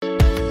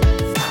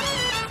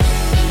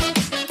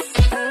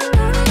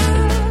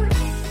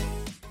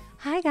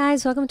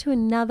guys, welcome to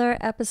another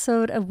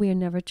episode of We're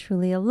Never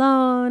Truly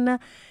Alone.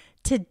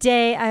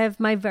 Today I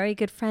have my very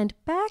good friend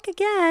back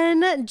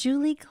again,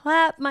 Julie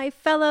Clapp, my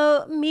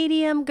fellow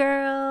medium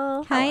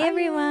girl. Hi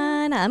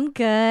everyone, I'm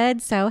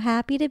good. So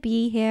happy to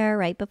be here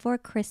right before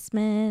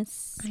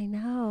Christmas. I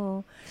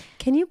know.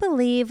 Can you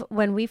believe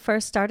when we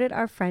first started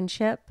our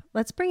friendship?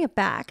 Let's bring it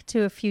back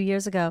to a few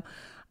years ago.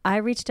 I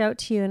reached out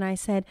to you and I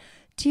said,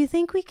 do you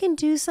think we can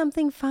do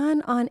something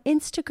fun on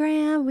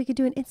Instagram? We could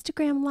do an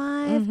Instagram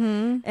live.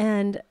 Mm-hmm.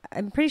 And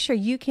I'm pretty sure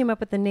you came up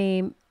with the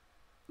name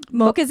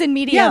Mochas and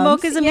Mediums. Yeah,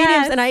 Mochas and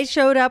Mediums. And I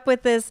showed up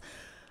with this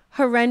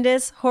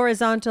horrendous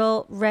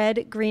horizontal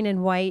red, green,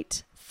 and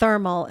white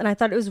thermal. And I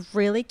thought it was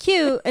really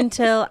cute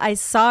until I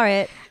saw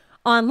it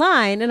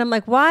online. And I'm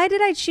like, why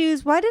did I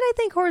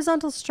think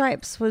horizontal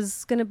stripes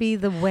was going to be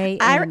the way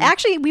in?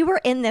 Actually, we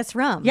were in this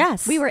room.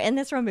 Yes. We were in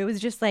this room. It was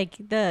just like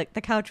the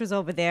couch was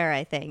over there,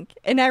 I think.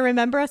 And I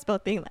remember us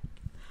both being like,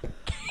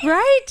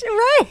 Right.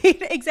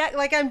 Exactly.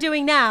 Like I'm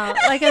doing now.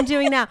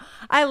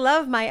 I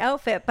love my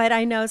outfit, but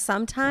I know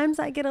sometimes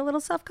I get a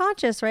little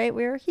self-conscious, right?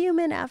 We're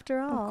human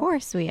after all. Of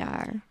course we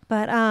are.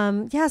 But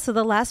so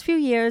the last few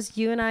years,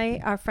 you and I,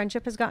 our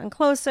friendship has gotten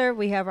closer.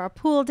 We have our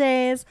pool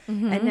days,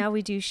 and now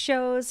we do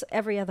shows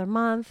every other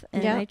month.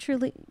 And I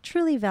truly,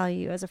 truly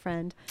value you as a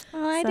friend.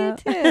 Oh, I do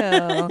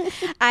too.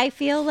 I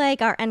feel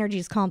like our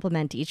energies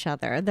complement each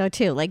other, though,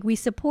 too. Like we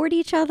support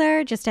each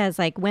other just as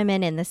like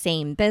women in the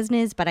same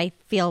business, but I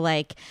feel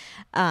like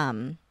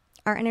our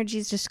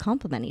energies just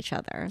complement each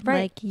other.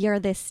 Right. Like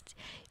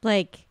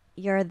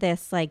you're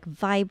this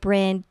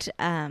vibrant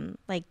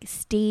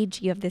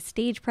stage, you have this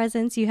stage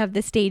presence, you have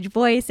this stage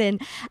voice,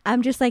 and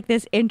I'm just like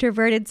this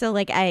introverted, so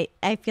like I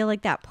feel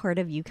like that part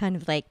of you kind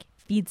of like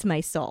feeds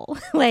my soul.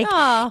 Like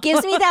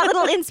gives me that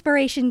little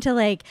inspiration to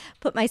like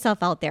put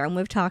myself out there. And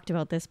we've talked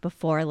about this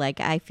before.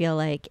 Like I feel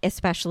like,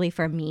 especially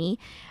for me,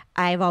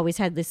 I've always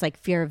had this like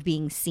fear of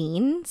being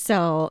seen.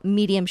 So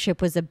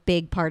mediumship was a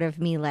big part of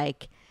me,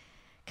 like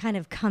kind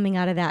of coming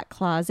out of that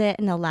closet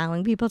and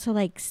allowing people to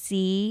like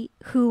see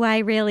who I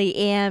really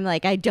am.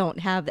 Like I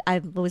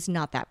was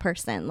not that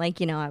person. Like,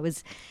 you know, I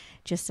was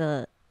just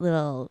a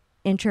little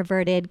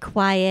introverted,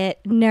 quiet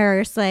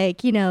nurse,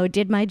 like, you know,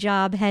 did my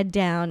job head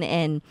down.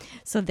 And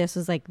so this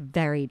was like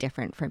very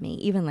different for me.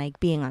 Even like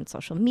being on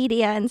social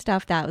media and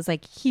stuff, that was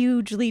like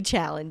hugely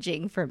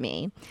challenging for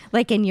me.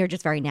 Like, and you're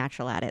just very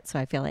natural at it. So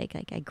I feel like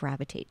I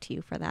gravitate to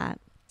you for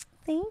that.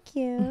 Thank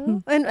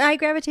you. And I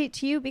gravitate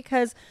to you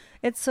because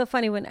it's so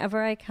funny.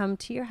 Whenever I come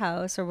to your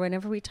house or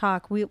whenever we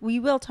talk, we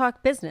will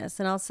talk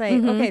business. And I'll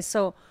say, okay,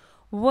 so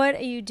what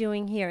are you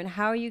doing here? And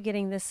how are you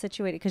getting this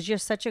situated? Because you're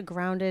such a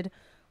grounded...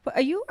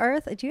 Are you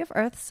earth? Do you have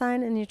earth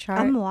sign in your chart?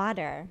 I'm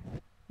water.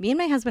 Me and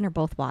my husband are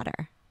both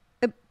water.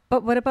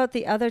 But what about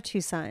the other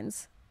two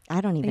signs? I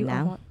don't even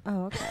know.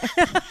 Oh, okay.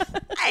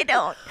 I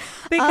don't.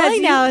 Because all I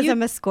know is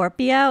I'm a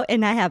Scorpio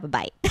and I have a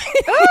bite.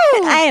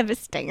 Ooh, I have a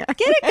stinger.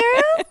 Get it,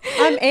 girl?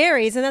 I'm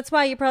Aries, and that's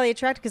why you're probably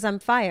attracted, because I'm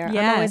fire.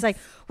 Yes. I'm always like,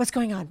 what's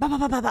going on? Bah, bah,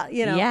 bah, bah, bah,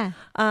 you know? Yeah.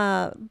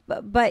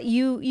 But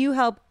you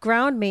help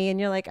ground me, and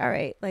you're like, all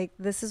right, like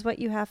this is what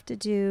you have to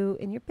do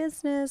in your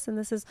business, and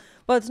this is,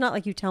 well, it's not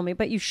like you tell me,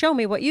 but you show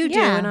me what you do,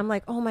 and I'm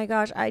like, oh my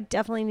gosh, I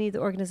definitely need the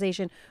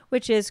organization,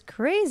 which is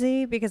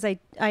crazy because I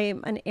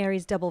am an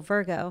Aries double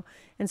Virgo,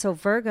 and so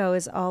Virgo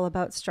is all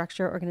about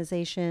structure,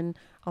 organization,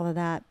 all of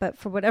that. But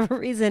for whatever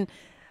reason,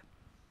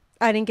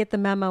 I didn't get the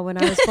memo when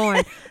I was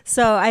born.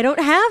 So I don't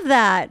have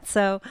that.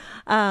 So,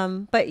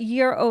 but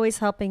you're always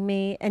helping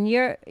me. And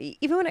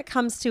even when it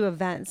comes to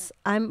events,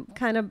 I'm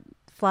kind of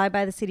fly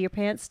by the seat of your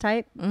pants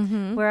type,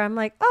 where I'm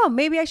like, oh,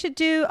 maybe I should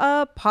do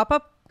a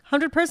pop-up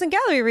 100-person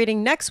gallery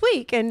reading next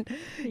week. And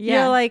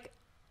you're like,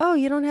 oh,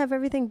 you don't have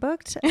everything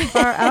booked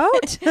far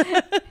out?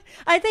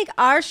 I think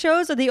our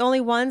shows are the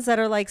only ones that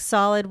are like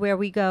solid, where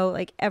we go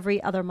like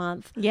every other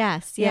month.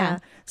 Yes. Yeah.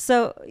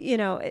 So, you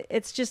know,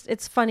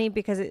 it's funny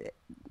because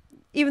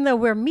even though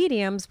we're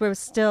mediums, we're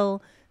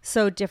still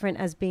so different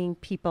as being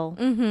people,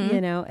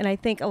 you know? And I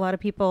think a lot of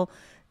people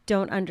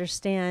don't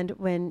understand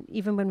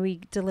even when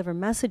we deliver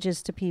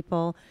messages to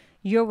people,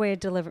 your way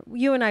of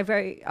you and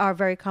I are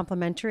very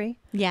complementary.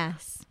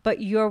 Yes. But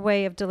your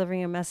way of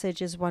delivering a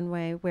message is one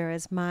way,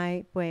 whereas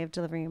my way of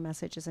delivering a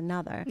message is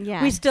another.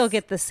 Yes. We still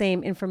get the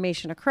same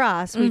information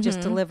across. We just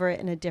deliver it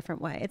in a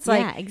different way. It's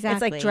like,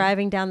 exactly. It's like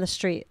driving down the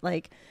street.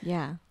 Like,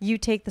 you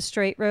take the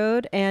straight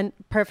road, and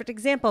perfect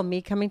example,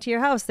 me coming to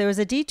your house, there was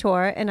a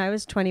detour and I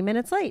was 20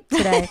 minutes late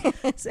today.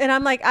 And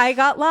I'm like, I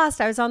got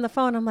lost. I was on the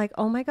phone. I'm like,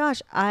 oh my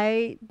gosh,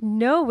 I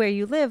know where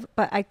you live,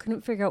 but I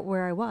couldn't figure out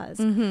where I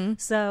was.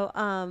 So,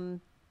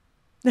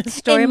 the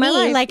story of my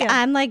life. Like,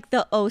 I'm like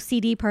the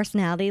OCD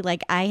personality.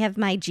 Like, I have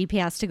my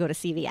GPS to go to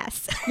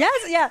CVS.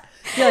 Yes, yeah.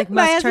 You're like,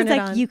 my must turn husband's it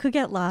like, on. you could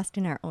get lost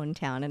in our own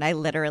town, and I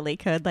literally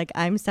could. Like,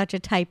 I'm such a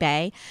type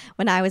A.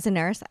 When I was a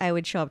nurse, I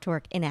would show up to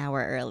work an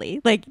hour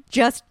early, like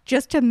just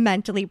to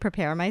mentally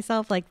prepare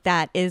myself. Like,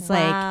 that is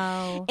like,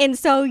 and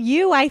so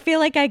I feel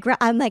like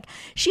I'm like,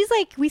 she's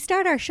like, we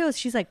start our shows,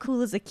 she's like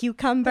cool as a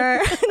cucumber,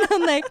 and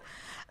I'm like,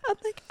 I'm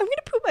like, I'm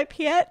gonna poop my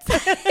pants.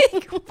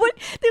 Like, what?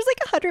 There's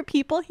like 100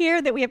 people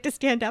here that we have to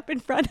stand up in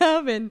front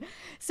of, and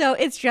so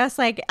it's just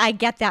like I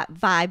get that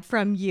vibe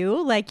from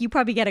you. Like you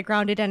probably get a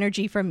grounded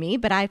energy from me,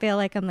 but I feel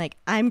like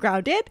I'm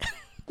grounded.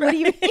 What do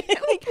you mean?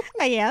 Like,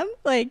 I am.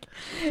 Like,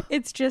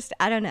 it's just,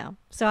 I don't know.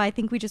 So I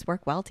think we just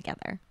work well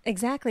together.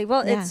 Exactly.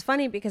 Well, it's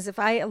funny because if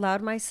I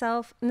allowed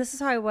myself, and this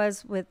is how I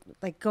was with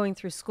like going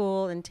through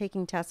school and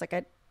taking tests, like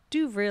I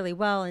do really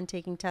well in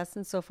taking tests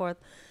and so forth.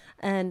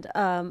 And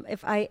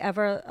if I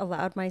ever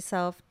allowed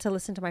myself to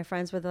listen to my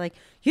friends where they're like,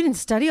 you didn't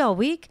study all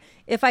week?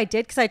 If I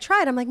did, because I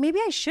tried, I'm like, maybe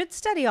I should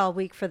study all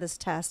week for this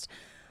test.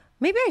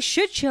 Maybe I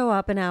should show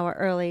up an hour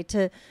early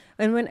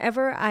and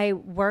whenever I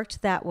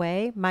worked that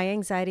way, my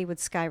anxiety would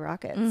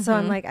skyrocket. Mm-hmm. So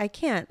I'm like, I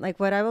can't. Like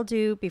what I will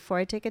do before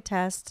I take a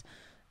test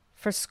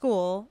for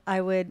school, I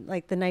would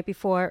like the night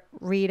before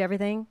read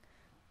everything,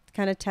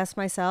 kind of test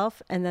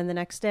myself. And then the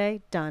next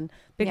day, done.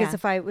 Because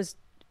if I was,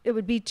 it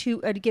would be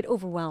I'd get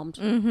overwhelmed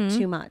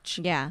too much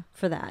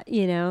for that,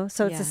 you know?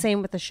 So it's the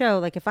same with the show.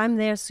 Like if I'm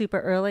there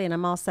super early and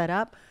I'm all set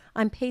up,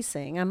 I'm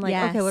pacing. I'm like,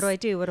 okay, what do I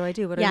do? What do I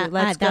do? What do I do?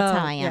 Let's go. That's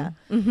how I am.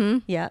 Yeah. Mm-hmm.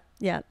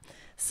 Yeah.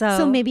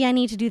 So maybe I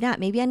need to do that.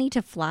 Maybe I need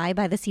to fly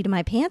by the seat of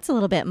my pants a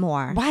little bit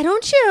more. Why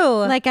don't you?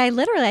 Like I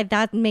literally,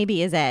 that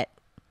maybe is it.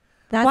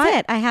 That's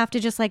it. I have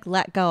to just like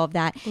let go of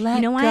that. I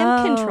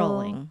am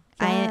controlling.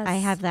 Yes. I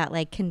have that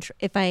like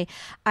if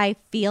I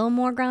feel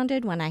more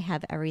grounded when I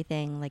have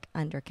everything like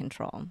under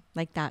control.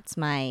 Like that's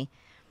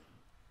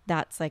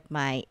like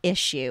my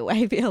issue.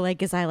 I feel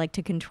like is I like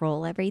to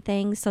control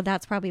everything. So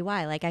that's probably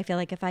why. Like I feel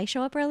like if I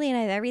show up early and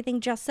I have everything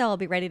just so, I'll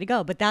be ready to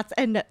go. But that's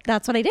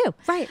what I do.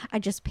 Right. I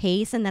just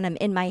pace and then I'm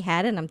in my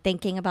head and I'm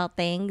thinking about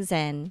things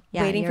and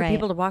waiting for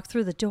people to walk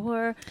through the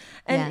door.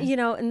 And you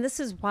know, and this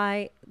is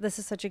why this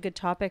is such a good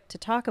topic to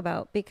talk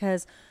about,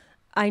 because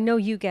I know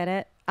you get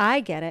it.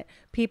 I get it.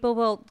 People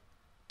will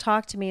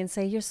talk to me and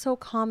say, you're so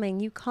calming.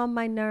 You calm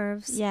my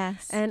nerves.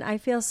 Yes. And I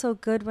feel so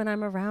good when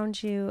I'm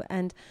around you.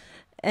 And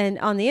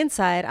on the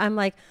inside, I'm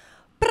like,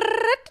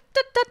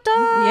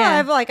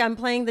 I'm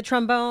playing the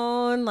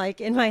trombone, like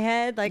in my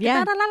head, like, la,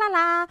 la, la,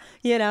 la,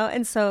 you know?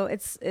 And so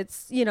it's,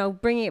 you know,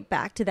 bringing it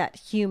back to that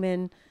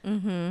human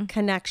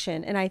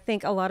connection. And I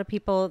think a lot of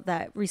people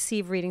that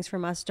receive readings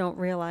from us don't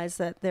realize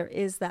that there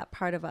is that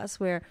part of us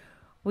where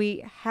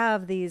we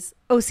have these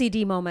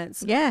OCD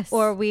moments. Yes.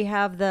 Or we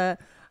have the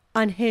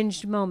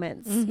unhinged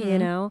moments, you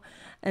know?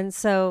 And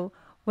so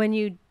when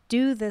you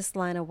do this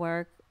line of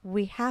work,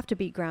 we have to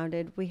be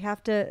grounded. We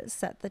have to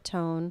set the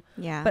tone.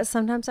 Yeah. But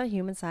sometimes our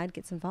human side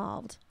gets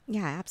involved.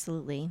 Yeah,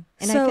 absolutely.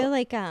 And I feel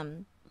like,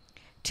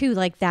 too,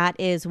 like that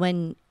is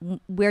when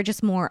we're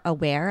just more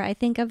aware, I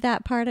think, of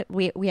that part.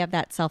 We have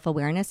that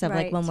self-awareness of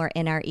like when we're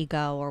in our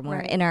ego or when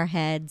we're in our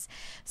heads.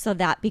 So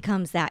that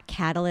becomes that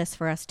catalyst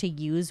for us to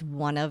use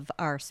one of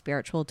our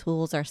spiritual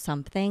tools or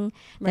something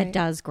that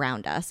does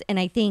ground us. And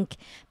I think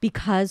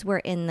because we're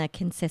in the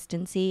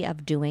consistency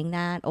of doing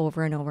that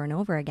over and over and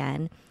over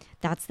again,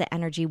 that's the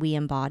energy we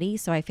embody.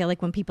 So I feel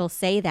like when people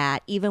say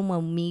that, even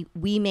when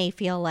we may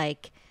feel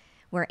like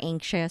we're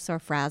anxious or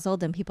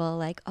frazzled and people are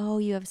like, oh,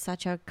 you have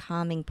such a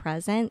calming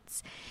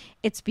presence,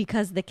 it's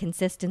because the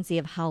consistency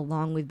of how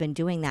long we've been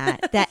doing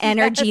that. The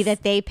energy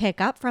that they pick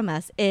up from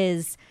us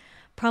is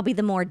probably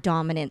the more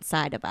dominant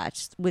side of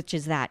us, which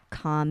is that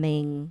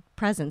calming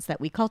presence that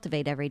we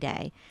cultivate every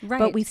day. Right.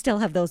 But we still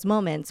have those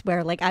moments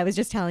where, like I was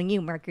just telling you,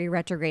 Mercury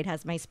retrograde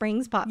has my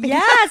springs popping.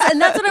 Yes,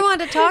 and that's what I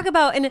wanted to talk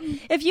about. And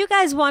if you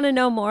guys want to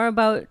know more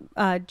about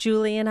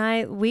Julie and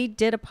I, we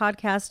did a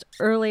podcast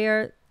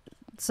earlier.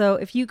 So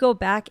if you go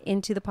back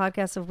into the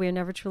podcast of We're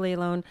Never Truly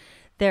Alone,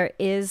 there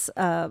is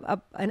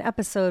an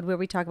episode where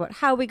we talk about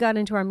how we got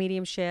into our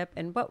mediumship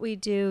and what we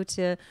do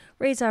to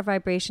raise our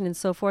vibration and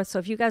so forth. So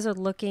if you guys are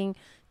looking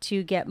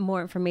to get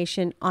more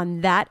information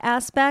on that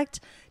aspect,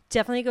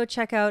 definitely go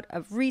check out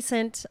a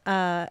recent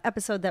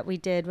episode that we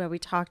did where we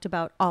talked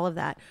about all of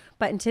that.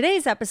 But in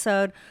today's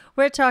episode,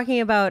 we're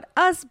talking about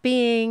us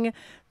being,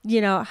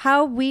 you know,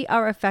 how we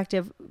are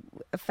affected,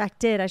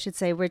 I should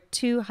say. We're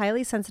two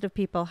highly sensitive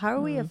people. How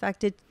are we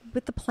affected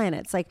with the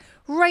planets? Like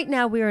right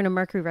now we're in a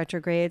Mercury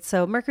retrograde.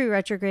 So Mercury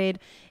retrograde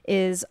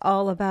is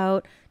all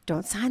about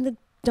don't sign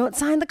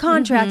the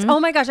contracts. Oh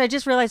my gosh, I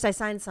just realized I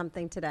signed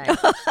something today.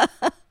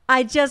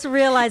 I just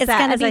realized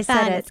that as I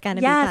said it. It's going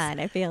to be fun.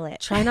 I feel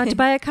it. Try not to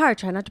buy a car.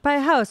 Try not to buy a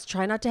house.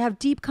 Try not to have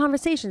deep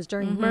conversations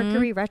during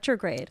Mercury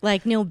retrograde.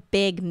 Like no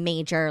big,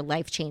 major,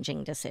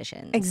 life-changing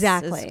decisions.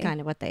 Exactly. Is kind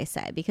of what they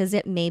say. Because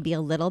it may be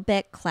a little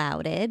bit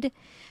clouded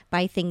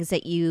by things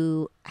that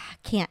you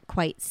can't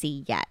quite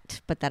see yet,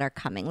 but that are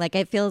coming. Like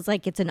it feels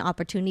like it's an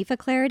opportunity for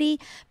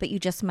clarity, but you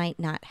just might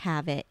not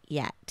have it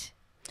yet.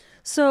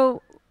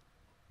 So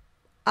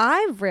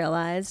I've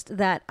realized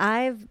that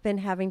I've been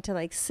having to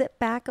like sit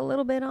back a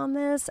little bit on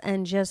this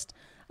and just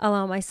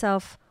allow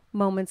myself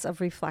moments of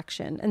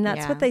reflection. And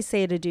that's what they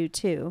say to do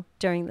too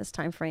during this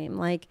time frame.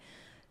 Like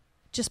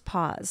just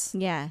pause.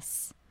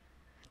 Yes.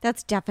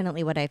 That's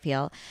definitely what I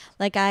feel.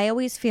 Like I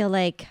always feel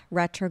like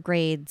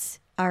retrogrades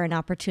are an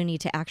opportunity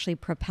to actually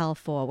propel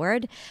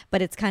forward,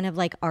 but it's kind of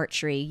like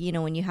archery, you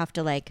know, when you have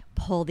to like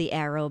pull the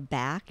arrow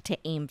back to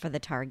aim for the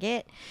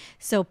target.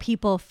 So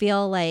people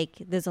feel like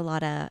there's a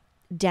lot of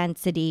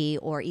density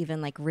or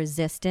even like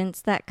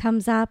resistance that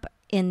comes up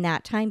in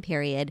that time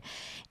period,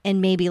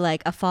 and maybe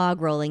like a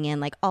fog rolling in,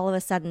 like all of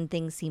a sudden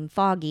things seem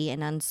foggy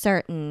and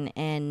uncertain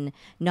and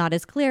not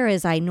as clear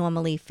as I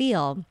normally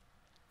feel.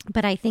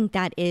 But I think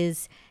that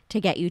is to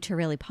get you to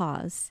really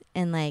pause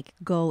and like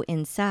go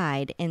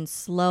inside and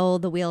slow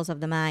the wheels of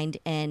the mind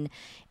and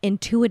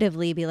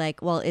intuitively be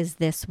like, well, is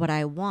this what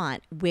I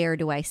want? Where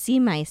do I see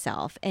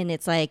myself? And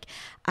it's like,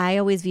 I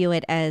always view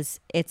it as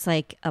it's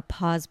like a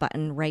pause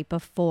button right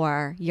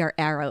before your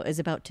arrow is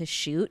about to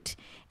shoot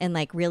and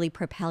like really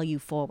propel you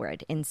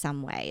forward in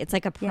some way. It's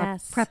like a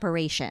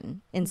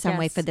preparation in some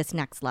way for this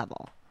next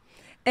level.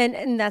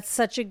 And that's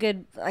such a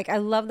good, like, I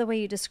love the way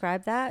you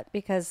describe that,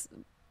 because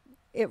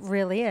it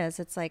really is.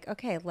 It's like,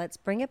 okay, let's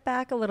bring it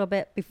back a little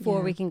bit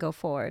before we can go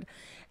forward.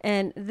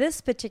 And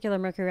this particular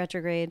Mercury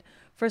retrograde,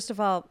 first of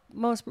all,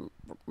 most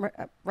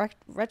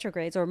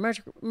retrogrades or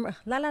Mercury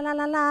retrogrades,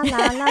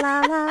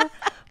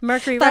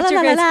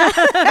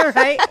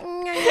 right?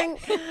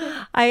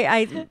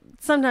 I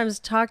sometimes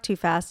talk too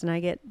fast and I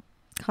get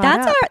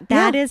caught up.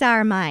 That is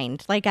our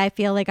mind. Like, I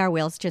feel like our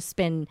wheels just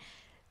spin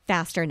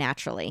faster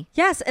naturally.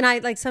 Yes, and I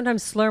like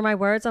sometimes slur my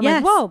words. I'm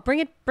like, whoa, bring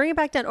it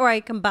back down. Or I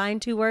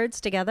combine two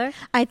words together.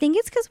 I think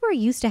it's because we're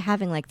used to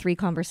having like 3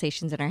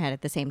 conversations in our head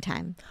at the same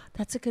time.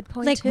 That's a good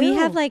point. Like too. We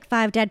have like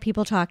 5 dead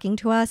people talking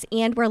to us,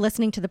 and we're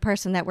listening to the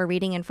person that we're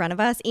reading in front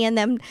of us, and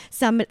then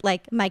some,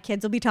 like my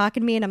kids will be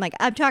talking to me and I'm like,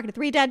 I'm talking to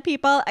 3 dead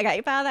people. I got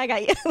you, father. I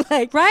got you.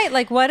 Like, right.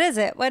 Like, what is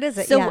it?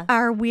 So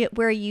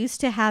we're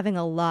used to having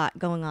a lot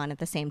going on at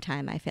the same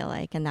time, I feel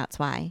like, and that's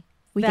why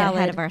we get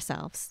ahead of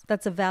ourselves.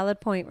 That's a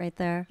valid point right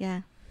there.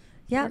 Yeah.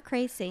 Yeah. We're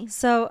crazy.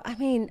 So, I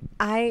mean,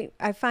 I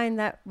find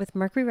that with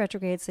Mercury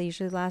retrogrades, they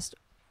usually last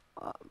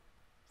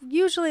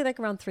usually like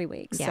around 3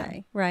 weeks,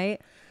 say,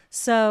 right?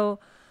 So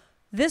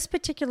this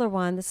particular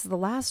one, this is the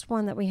last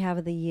one that we have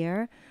of the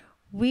year.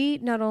 We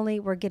not only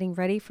were getting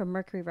ready for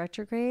Mercury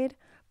retrograde,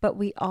 but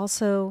we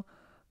also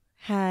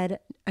had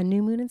a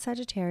new moon in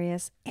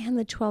Sagittarius and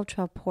the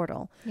 12/12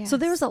 portal. Yes. So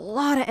there was a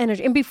lot of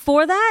energy. And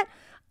before that,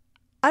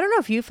 I don't know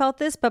if you felt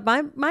this, but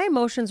my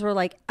emotions were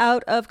like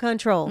out of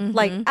control,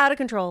 like out of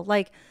control,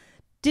 like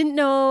didn't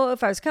know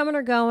if I was coming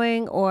or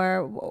going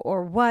or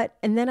what.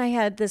 And then I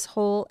had this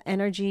whole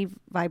energy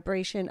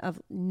vibration of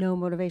no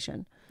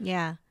motivation.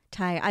 Yeah.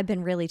 Tired. I've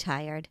been really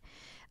tired.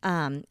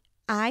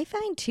 I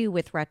find too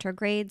with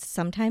retrogrades,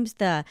 sometimes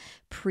the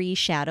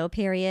pre-shadow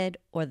period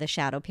or the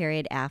shadow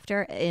period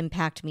after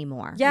impact me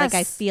more. Yes. Like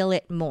I feel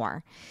it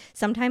more.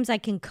 Sometimes I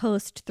can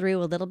coast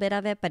through a little bit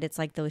of it, but it's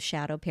like those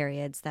shadow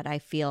periods that I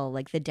feel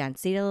like the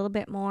density a little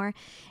bit more.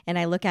 And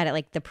I look at it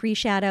like the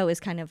pre-shadow is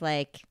kind of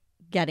like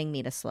getting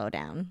me to slow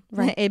down.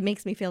 Right. It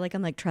makes me feel like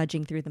I'm like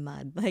trudging through the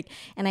mud. Like,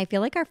 and I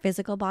feel like our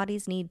physical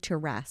bodies need to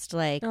rest.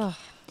 Like,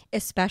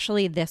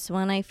 especially this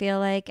one, I feel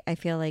like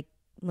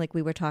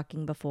we were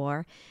talking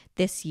before,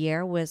 this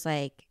year was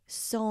like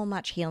so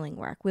much healing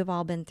work. We've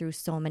all been through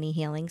so many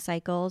healing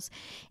cycles,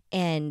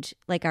 and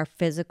like our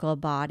physical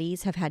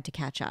bodies have had to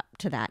catch up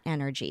to that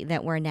energy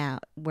that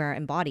we're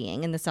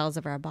embodying in the cells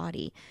of our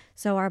body.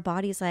 So our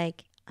body's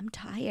like, I'm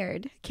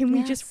tired. Can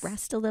we just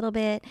rest a little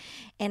bit?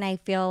 And I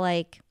feel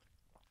like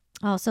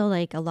also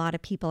like a lot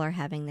of people are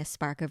having this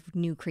spark of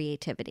new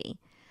creativity.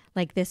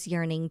 Like this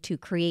yearning to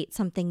create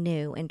something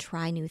new and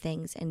try new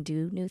things and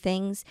do new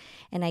things.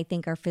 And I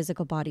think our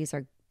physical bodies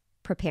are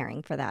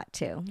preparing for that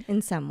too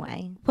in some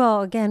way.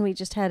 Well, again, we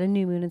just had a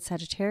new moon in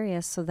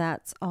Sagittarius, so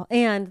that's all.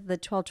 And the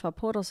 12/12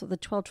 portal. So the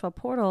 12/12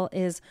 portal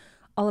is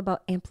all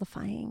about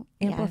amplifying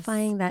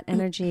that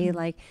energy,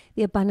 like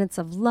the abundance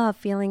of love,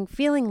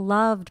 feeling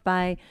loved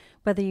by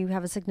whether you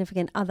have a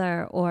significant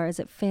other or is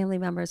it family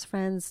members,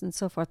 friends, and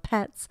so forth,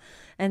 pets.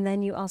 And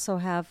then you also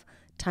have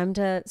time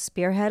to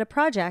spearhead a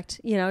project,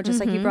 you know, just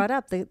like you brought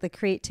up, the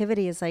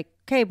creativity is like,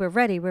 okay, we're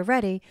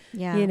ready,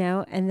 you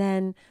know, and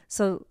then,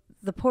 so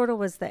the portal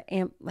was the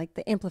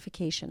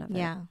amplification of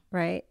it,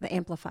 right? The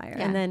amplifier.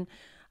 And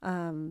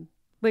then,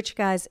 which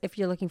guys, if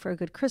you're looking for a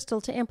good crystal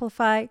to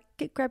amplify,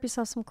 grab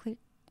yourself some clear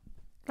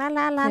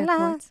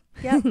quartz.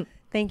 Yep.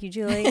 Thank you,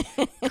 Julie.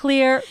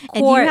 Clear quartz.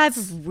 And you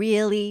have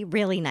really,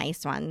 really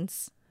nice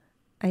ones.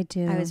 I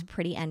do. I was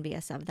pretty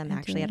envious of them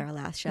at our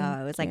last show.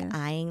 I was like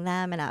eyeing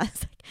them and I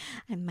was like,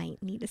 I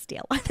might need to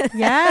steal one.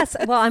 Yes.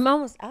 Well, I'm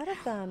almost out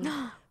of them.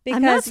 Because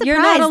I'm not surprised.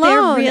 You're not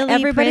alone. They're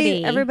really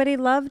pretty. Everybody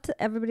loved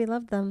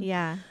them.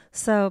 Yeah.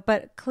 So,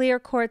 but clear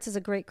quartz is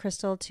a great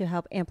crystal to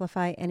help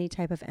amplify any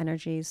type of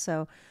energy.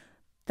 So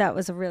that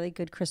was a really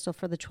good crystal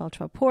for the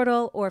 12/12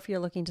 portal. Or if you're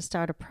looking to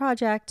start a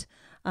project,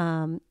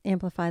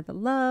 amplify the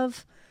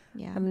love.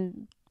 Yeah.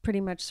 I'm pretty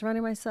much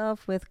surrounding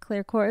myself with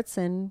clear quartz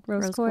and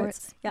rose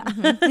quartz. Yeah.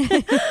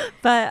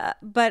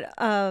 But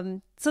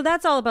so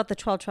that's all about the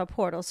 12/12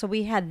 portal. So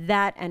we had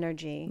that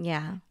energy.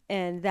 Yeah.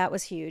 And that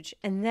was huge.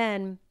 And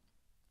then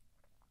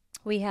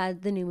we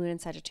had the new moon in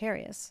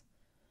Sagittarius.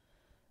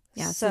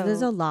 Yeah, so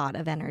there's a lot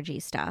of energy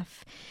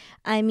stuff.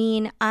 I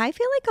mean, I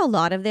feel like a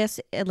lot of this,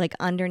 like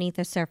underneath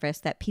the surface,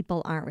 that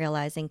people aren't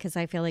realizing, because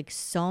I feel like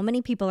so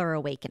many people are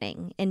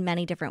awakening in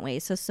many different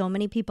ways. So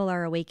many people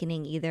are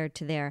awakening either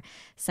to their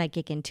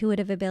psychic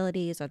intuitive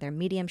abilities or their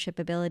mediumship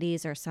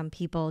abilities, or some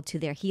people to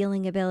their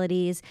healing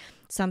abilities.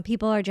 Some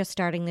people are just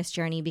starting this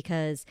journey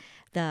because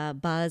the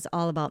buzz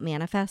all about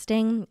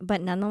manifesting.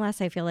 But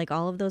nonetheless, I feel like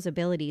all of those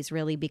abilities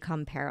really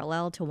become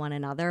parallel to one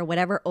another.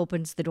 Whatever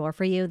opens the door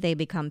for you, they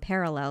become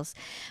parallels.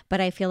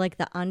 But I feel like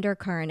the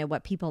undercurrent of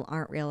what people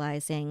aren't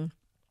realizing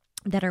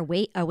that are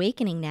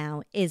awakening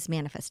now is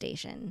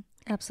manifestation.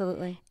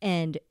 Absolutely.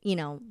 And,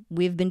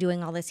 we've been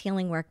doing all this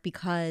healing work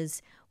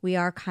because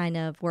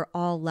we're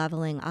all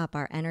leveling up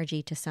our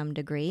energy to some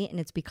degree. And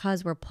it's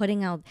because we're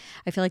putting out,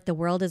 I feel like the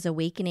world is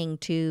awakening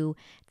to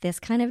this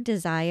kind of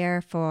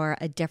desire for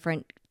a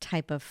different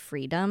type of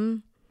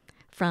freedom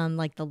from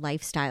like the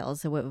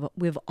lifestyles that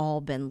we've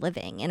all been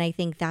living. And I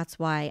think that's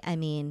why,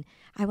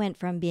 I went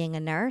from being a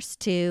nurse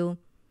to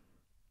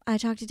I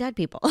talk to dead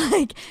people.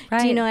 Like,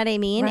 right. Do you know what I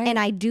mean? Right. And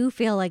I do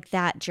feel like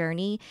that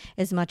journey,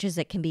 as much as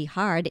it can be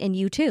hard, and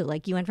you too,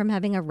 like you went from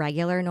having a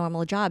regular,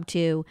 normal job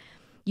to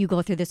you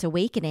go through this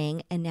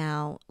awakening. And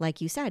now, like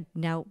you said,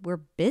 now we're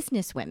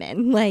business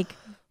women. Like,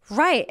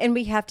 right. And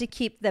we have to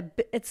keep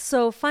it's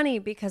so funny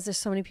because there's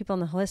so many people in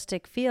the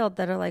holistic field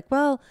that are like,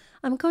 well,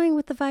 I'm going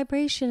with the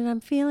vibration and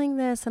I'm feeling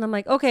this. And I'm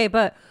like, okay,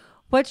 but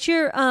what's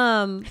your,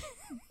 do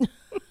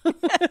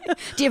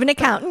you have an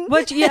accountant?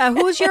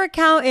 Who's your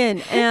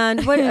accountant?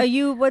 And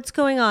what's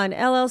going on?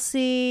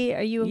 LLC?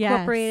 Are you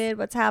incorporated? Yes.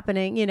 What's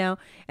happening?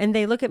 And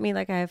they look at me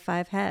like I have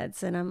 5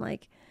 heads. And I'm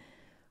like,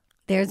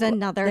 there's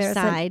another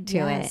side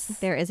to it.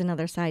 There is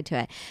another side to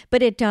it.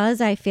 But it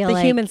does, I feel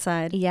like. The human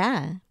side.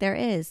 Yeah, there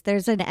is.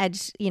 There's an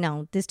edge,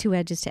 there's 2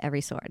 edges to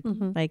every sword.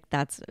 Mm-hmm. Like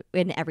that's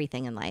in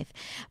everything in life.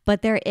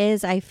 But there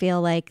is, I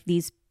feel like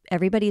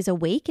everybody's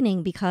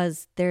awakening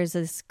because there's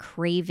this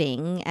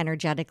craving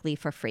energetically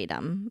for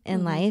freedom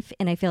in life.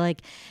 And I feel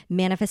like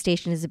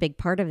manifestation is a big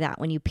part of that.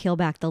 When you peel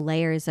back the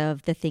layers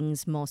of the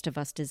things most of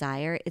us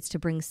desire, it's to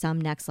bring some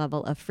next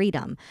level of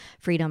freedom.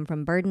 Freedom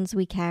from burdens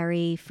we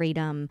carry,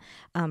 freedom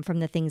from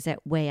the things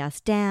that weigh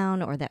us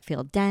down or that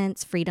feel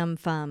dense, freedom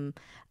from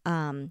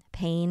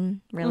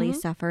pain, really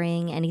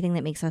suffering, anything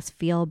that makes us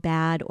feel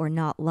bad or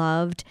not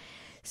loved.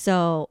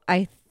 So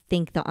I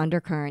think the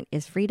undercurrent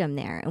is freedom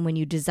there. And when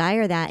you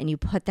desire that and you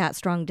put that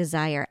strong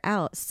desire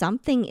out,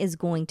 something is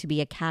going to be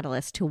a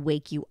catalyst to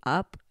wake you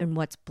up and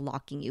what's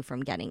blocking you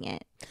from getting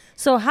it.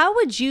 So how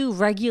would you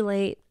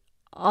regulate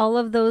all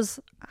of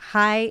those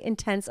high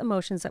intense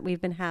emotions that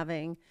we've been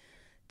having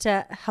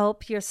to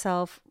help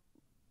yourself?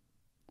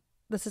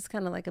 This is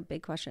kind of like a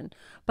big question,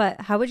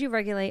 but how would you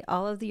regulate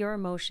all of your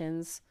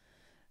emotions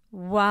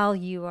while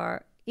you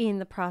are in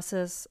the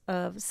process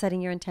of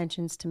setting your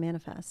intentions to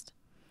manifest?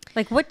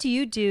 Like, what do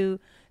you do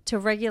to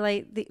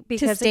regulate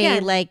because to stay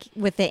again, like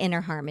with the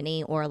inner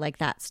harmony or like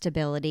that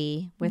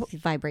stability with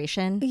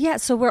vibration? Yeah.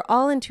 So we're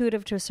all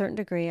intuitive to a certain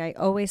degree. I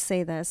always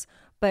say this,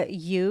 but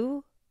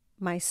you,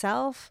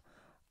 myself,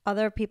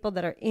 other people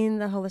that are in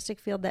the holistic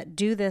field that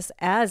do this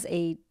as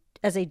a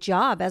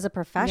job, as a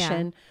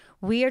profession,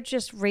 we are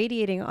just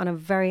radiating on a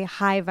very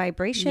high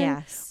vibration.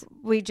 Yes.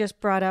 We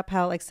just brought up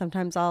how like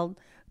sometimes I'll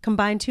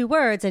combine 2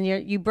 words and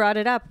you brought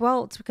it up.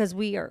 Well, it's because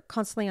we are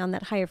constantly on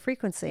that higher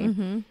frequency.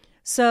 Mm-hmm.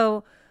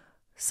 So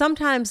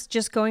sometimes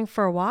just going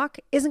for a walk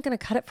isn't going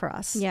to cut it for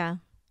us. Yeah,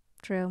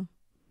 true.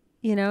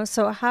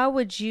 So how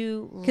would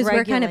you Because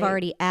we're kind of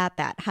already at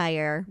that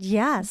higher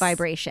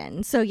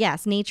vibration. So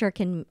yes, nature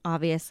can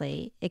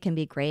obviously, it can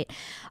be great.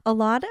 A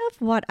lot of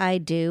what I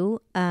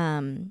do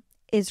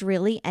is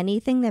really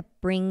anything that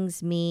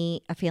brings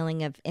me a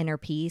feeling of inner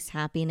peace,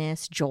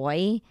 happiness,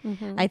 joy.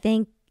 Mm-hmm. I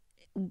think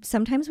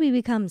sometimes we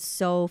become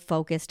so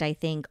focused, I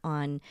think,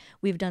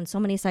 we've done so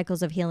many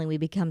cycles of healing. We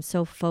become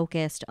so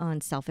focused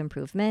on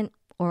self-improvement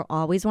or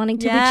always wanting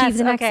to achieve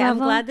the next level. I'm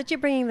glad that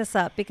you're bringing this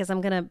up because I'm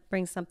going to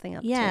bring something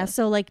up too.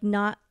 So like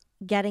not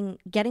getting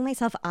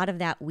myself out of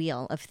that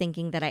wheel of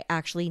thinking that I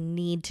actually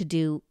need to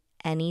do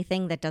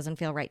anything that doesn't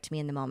feel right to me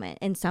in the moment.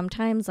 And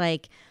sometimes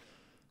like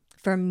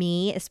for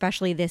me,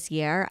 especially this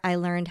year, I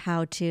learned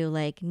how to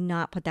like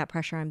not put that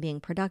pressure on being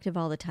productive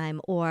all the time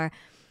or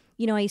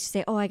I used to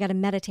say, I got to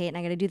meditate and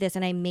I got to do this.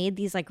 And I made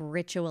these like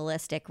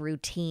ritualistic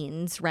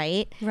routines,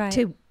 right?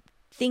 To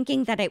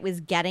thinking that it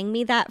was getting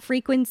me that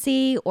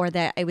frequency or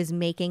that it was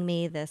making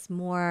me this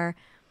more,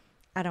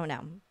 I don't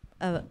know,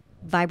 a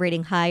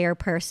vibrating higher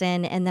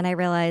person. And then I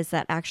realized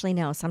that actually,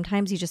 no,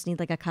 sometimes you just need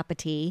like a cup of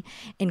tea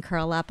and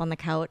curl up on the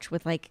couch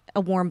with like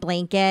a warm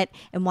blanket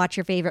and watch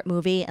your favorite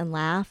movie and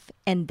laugh.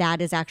 And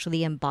that is actually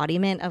the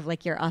embodiment of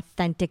like your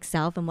authentic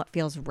self and what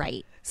feels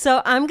right.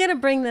 So I'm going to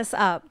bring this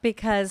up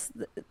because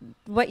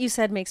what you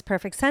said makes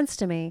perfect sense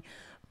to me.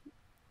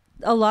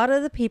 A lot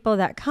of the people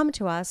that come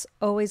to us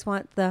always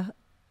want the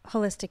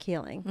holistic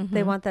healing. Mm-hmm.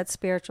 They want that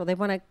spiritual. They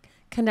want to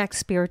connect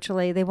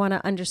spiritually. They want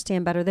to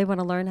understand better. They want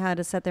to learn how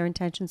to set their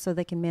intentions so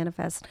they can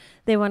manifest.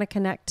 They want to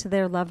connect to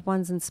their loved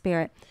ones in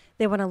spirit.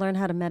 They want to learn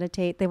how to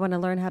meditate. They want to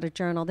learn how to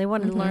journal. They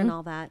want to learn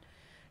all that.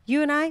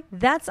 You and I,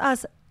 that's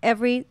us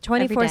every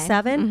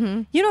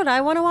 24/7. You know what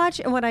I want to watch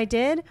and what I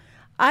did?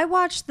 I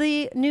watched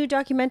the new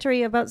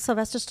documentary about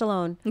Sylvester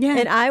Stallone. Yeah.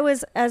 And I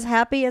was as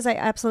happy as I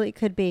absolutely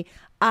could be.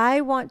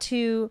 I want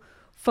to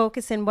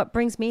focus in what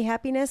brings me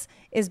happiness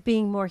is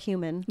being more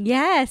human.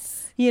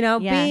 Yes. You know,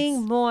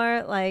 being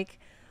more like,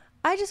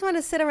 I just want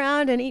to sit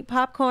around and eat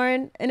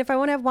popcorn. And if I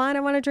want to have wine, I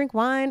want to drink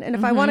wine. And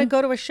if I want to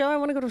go to a show, I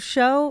want to go to a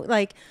show.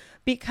 Like,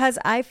 because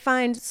I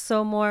find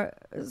so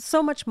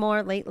much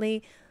more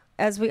lately,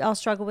 as we all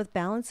struggle with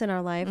balance in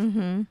our life,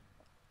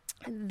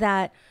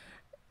 that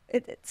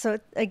so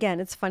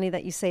again, it's funny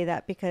that you say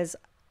that because,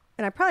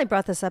 and I probably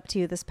brought this up to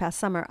you this past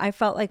summer, I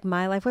felt like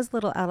my life was a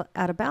little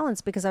out of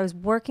balance because I was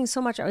working so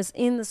much. I was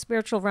in the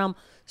spiritual realm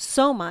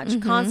so much,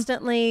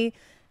 constantly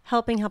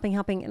helping.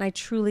 And I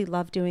truly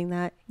love doing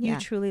that. You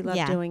truly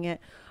love doing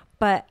it.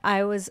 But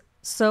I was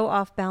so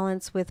off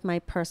balance with my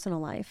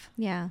personal life.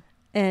 Yeah.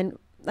 And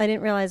I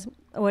didn't realize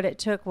what it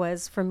took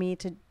was for me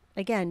to,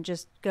 again,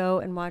 just go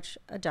and watch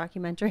a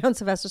documentary on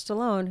Sylvester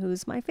Stallone,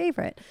 who's my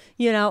favorite,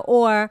 you know,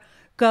 or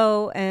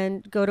go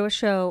to a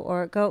show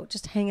or go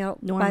just hang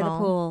out by the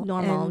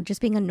pool.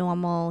 Just being a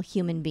normal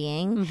human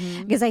being.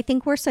 Because I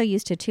think we're so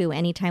used to, too,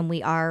 anytime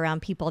we are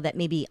around people that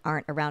maybe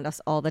aren't around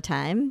us all the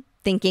time,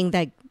 thinking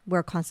that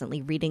we're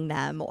constantly reading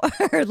them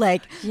or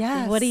like,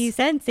 what are you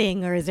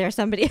sensing? Or is there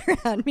somebody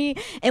around me?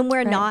 And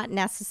we're not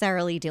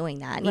necessarily doing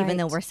that. Even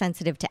though we're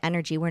sensitive to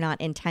energy, we're not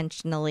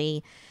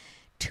intentionally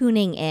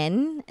tuning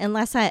in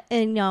unless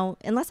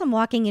I'm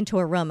walking into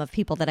a room of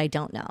people that I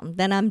don't know.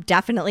 Then I'm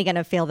definitely going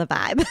to feel the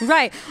vibe.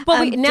 Right. Well,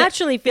 we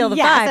naturally feel the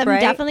vibe, I'm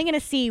definitely going to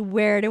see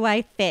where do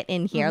I fit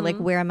in here? Like,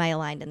 where am I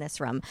aligned in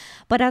this room?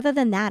 But other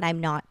than that, I'm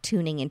not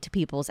tuning into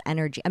people's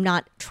energy. I'm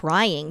not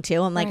trying to.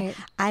 I'm like,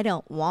 I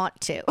don't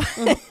want to.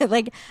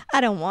 Like,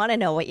 I don't want to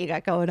know what you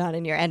got going on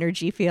in your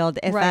energy field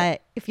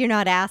if you're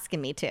not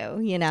asking me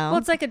to, you know? Well,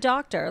 it's like a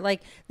doctor.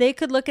 Like, they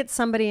could look at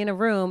somebody in a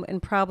room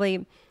and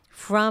probably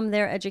from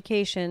their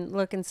education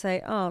look and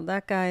say, oh,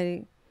 that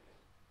guy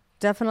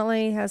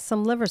definitely has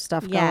some liver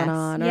stuff going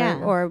on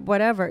or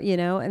whatever, you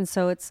know? And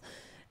so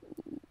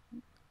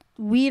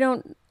we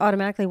don't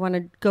automatically want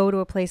to go to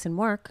a place and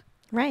work.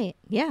 Right.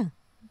 Yeah.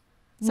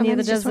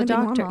 Neither does the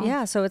doctor.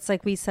 Yeah. So it's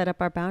like we set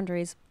up our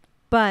boundaries,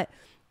 but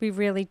we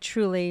really,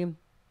 truly,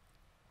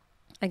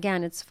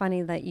 again, it's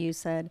funny that you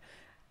said,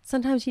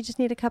 sometimes you just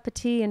need a cup of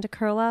tea and to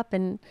curl up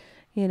and,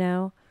 you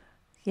know,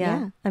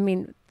 I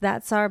mean,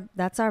 that's our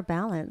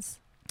balance.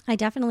 I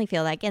definitely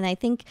feel like, and I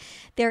think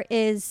there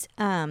is,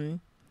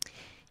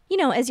 you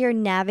know, as you're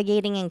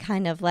navigating and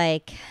kind of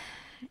like,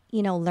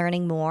 you know,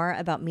 learning more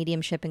about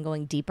mediumship and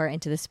going deeper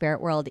into the spirit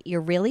world, you're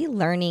really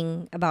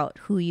learning about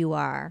who you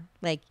are,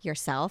 like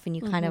yourself. And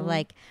you kind of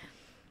like,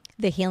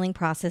 the healing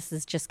process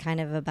is just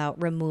kind of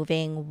about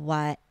removing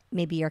what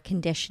maybe your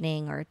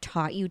conditioning or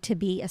taught you to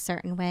be a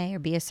certain way or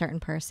be a certain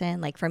person.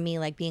 Like for me,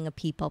 like being a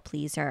people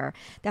pleaser,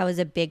 that was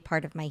a big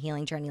part of my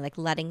healing journey, like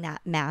letting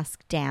that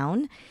mask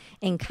down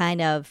and kind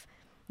of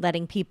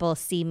letting people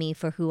see me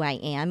for who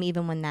I am,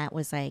 even when that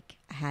was like,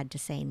 I had to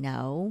say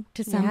no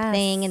to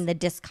something and the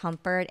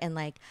discomfort and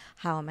like,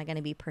 how am I going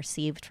to be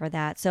perceived for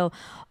that? So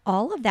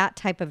all of that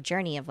type of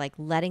journey of like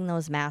letting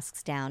those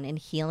masks down and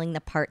healing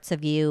the parts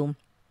of you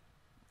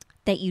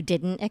that you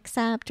didn't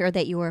accept or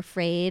that you were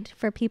afraid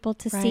for people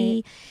to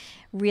see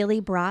really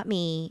brought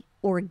me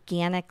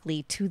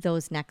organically to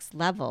those next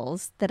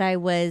levels that I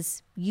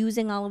was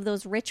using all of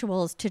those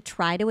rituals to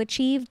try to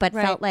achieve, but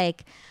felt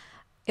like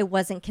it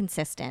wasn't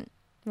consistent.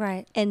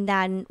 Right. And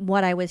then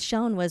what I was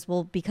shown was,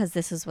 well, because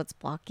this is what's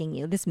blocking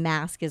you. This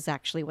mask is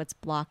actually what's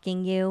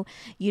blocking you.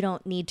 You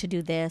don't need to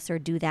do this or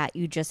do that.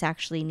 You just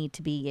actually need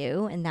to be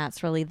you. And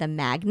that's really the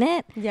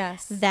magnet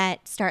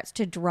that starts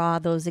to draw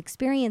those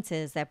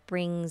experiences that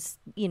brings,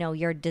 you know,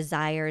 your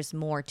desires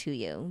more to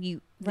you.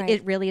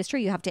 It really is true.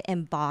 You have to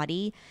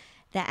embody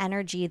the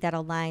energy that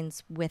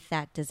aligns with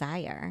that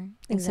desire.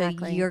 Exactly. And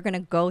so you're going to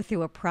go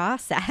through a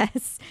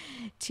process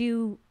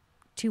to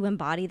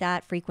embody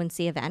that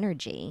frequency of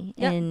energy.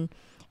 Yep. And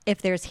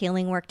if there's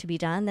healing work to be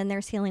done, then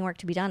there's healing work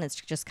to be done. It's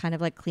just kind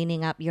of like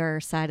cleaning up your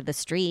side of the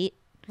street.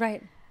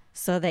 Right.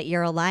 So that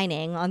you're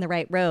aligning on the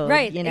right road.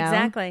 Right. You know?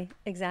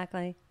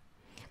 Exactly.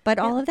 But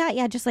all of that,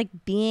 just like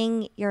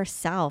being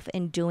yourself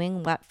and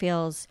doing what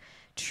feels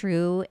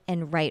true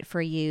and right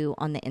for you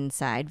on the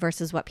inside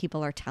versus what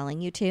people are telling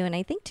you to. And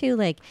I think too,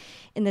 like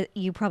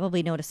you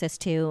probably notice this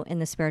too in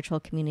the spiritual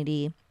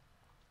community,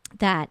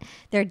 that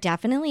there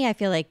definitely, I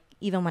feel like,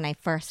 even when I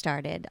first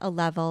started, a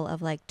level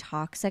of like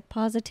toxic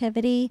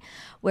positivity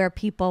where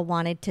people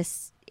wanted to,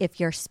 if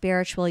you're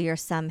spiritual, you're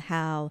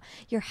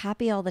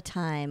happy all the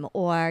time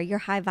or you're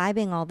high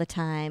vibing all the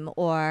time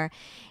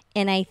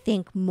and I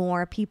think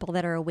more people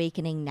that are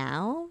awakening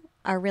now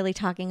are really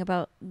talking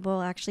about,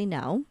 well, actually,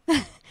 no,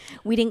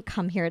 we didn't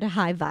come here to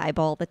high vibe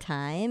all the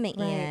time. Right.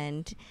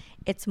 And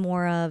it's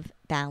more of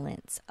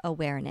balance,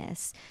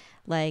 awareness,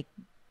 like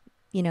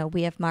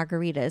we have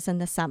margaritas in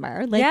the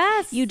summer. Like,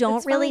 yes, you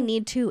don't really fun.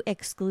 need to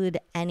exclude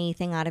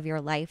anything out of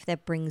your life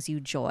that brings you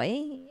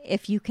joy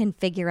if you can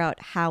figure out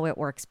how it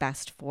works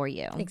best for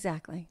you.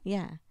 Exactly.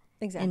 Yeah.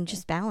 Exactly. And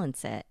just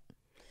balance it.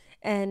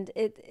 And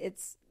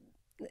it's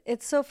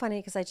so funny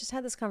because I just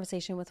had this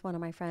conversation with one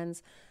of my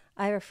friends.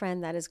 I have a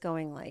friend that is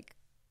going like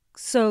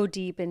so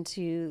deep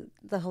into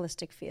the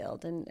holistic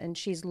field, and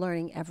she's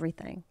learning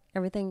everything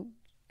you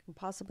can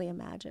possibly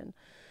imagine.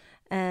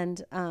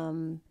 And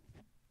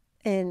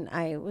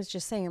I was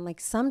just saying, I'm like,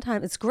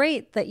 sometimes it's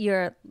great that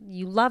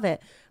you love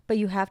it, but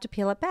you have to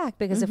peel it back,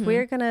 because if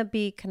we're going to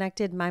be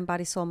connected, mind,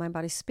 body, soul, mind,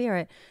 body,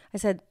 spirit, I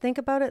said, think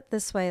about it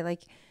this way.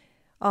 Like,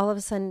 all of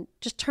a sudden,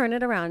 just turn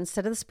it around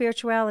instead of the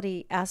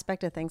spirituality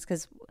aspect of things.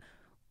 Because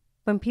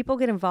when people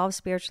get involved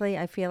spiritually,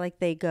 I feel like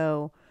they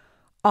go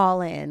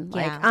all in.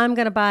 Like, I'm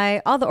going to buy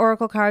all the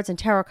oracle cards and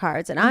tarot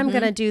cards, and I'm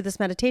going to do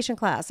this meditation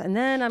class, and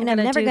then I'm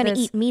never going to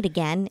eat meat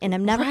again, and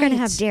I'm never going to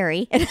have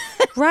dairy.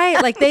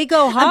 Right. Like, they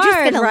go hard, I'm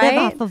just going right? to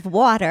live off of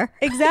water.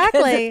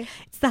 Exactly.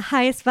 It's the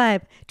highest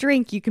vibe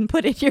drink you can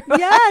put in your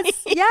body.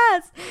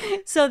 Yes.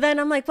 So then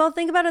I'm like, well,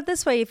 think about it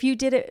this way. If you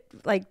did it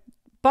like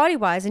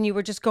body-wise and you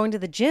were just going to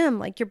the gym,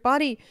 like, your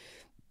body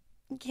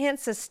can't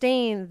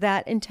sustain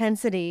that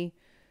intensity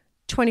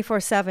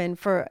 24/7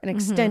 for an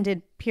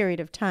extended period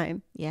of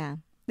time. Yeah.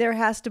 There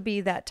has to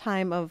be that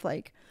time of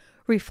like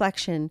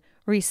reflection,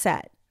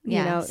 reset.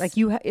 You know, Yes. like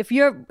if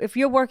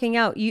you're working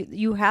out,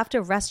 you have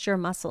to rest your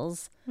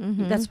muscles.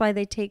 That's why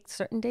they take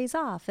certain days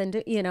off,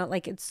 and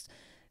like, it's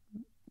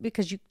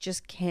because you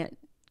just can't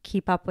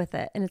keep up with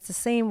it. And it's the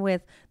same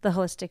with the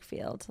holistic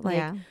field.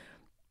 Like,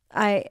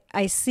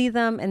 I see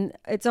them, and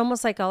it's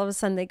almost like all of a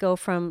sudden they go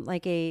from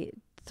like a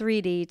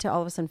 3D to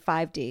all of a sudden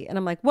 5D, and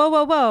I'm like,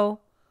 whoa.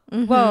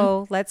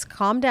 Whoa, let's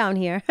calm down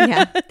here.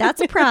 Yeah, that's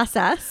a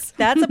process.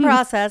 That's a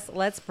process.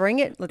 Let's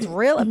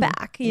reel it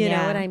back. You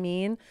know what I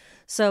mean?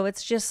 So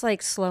it's just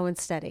like slow and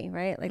steady,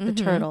 right? Like the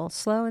turtle,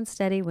 slow and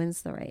steady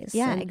wins the race.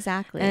 Yeah, and,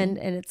 exactly. And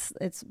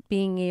it's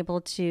being able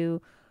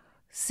to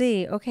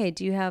see, okay,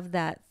 do you have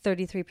that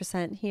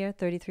 33% here,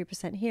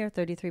 33% here,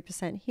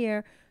 33%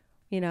 here,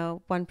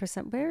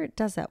 1%? Where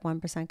does that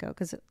 1% go?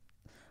 Because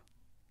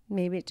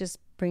maybe it just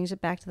brings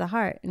it back to the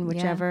heart, and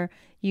whichever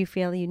you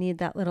feel you need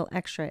that little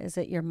extra. Is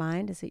it your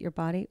mind? Is it your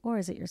body? Or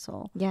is it your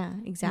soul? Yeah,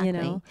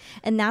 exactly.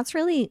 And that's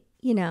really,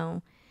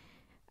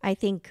 I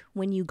think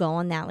when you go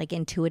on that like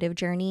intuitive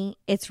journey,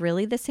 it's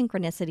really the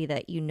synchronicity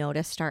that you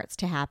notice starts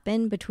to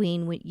happen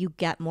between when you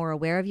get more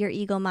aware of your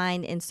ego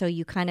mind. And so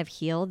you kind of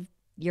heal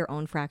your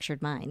own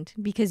fractured mind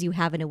because you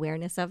have an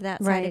awareness of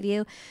that side of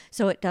you.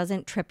 So it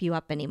doesn't trip you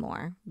up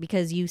anymore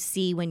because you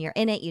see when you're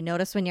in it, you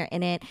notice when you're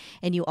in it,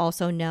 and you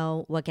also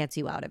know what gets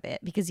you out of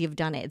it because you've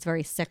done it. It's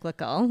very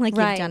cyclical, like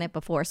you've done it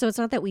before. So it's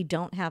not that we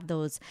don't have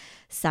those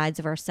sides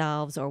of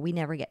ourselves, or we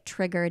never get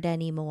triggered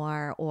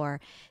anymore,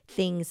 or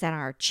things that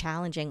are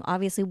challenging.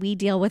 Obviously, we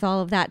deal with all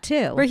of that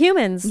too. We're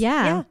humans.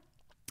 Yeah.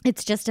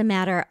 It's just a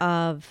matter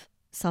of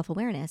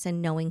self-awareness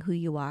and knowing who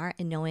you are,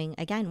 and knowing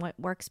again what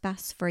works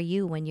best for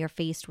you when you're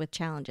faced with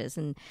challenges.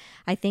 And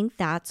I think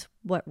that's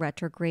what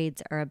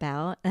retrogrades are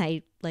about.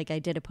 I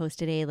did a post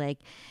today, like,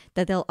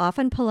 that they'll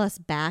often pull us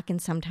back,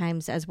 and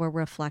sometimes as we're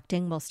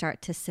reflecting, we'll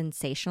start to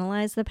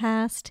sensationalize the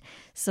past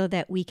so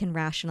that we can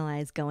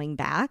rationalize going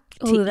back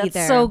to that's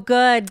either, so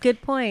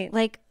good point,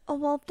 like, oh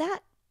well,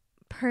 that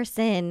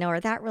person or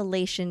that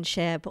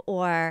relationship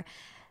or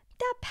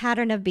that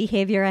pattern of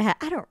behavior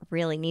I don't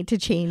really need to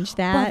change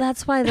that. Well,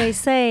 that's why they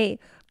say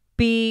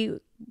be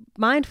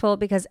mindful,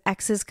 because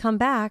exes come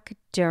back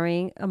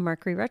during a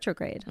Mercury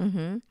retrograde.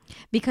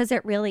 Because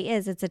it really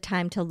is. It's a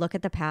time to look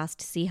at the past,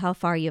 see how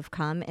far you've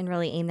come, and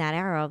really aim that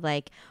arrow of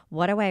like,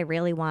 what do I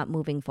really want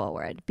moving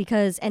forward?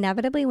 Because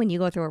inevitably when you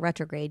go through a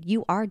retrograde,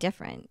 you are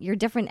different. You're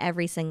different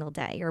every single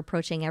day. You're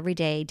approaching every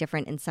day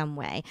different in some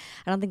way.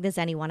 I don't think there's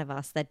any one of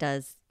us that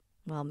does.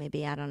 Well,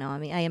 maybe, I don't know. I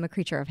mean, I am a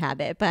creature of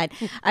habit, but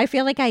I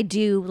feel like I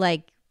do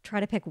like try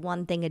to pick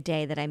one thing a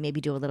day that I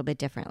maybe do a little bit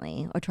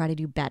differently, or try to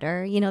do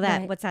better. You know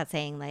that, what's that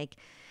saying? Like,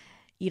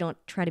 you don't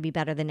try to be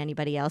better than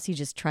anybody else. You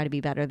just try to be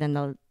better than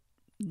the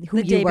you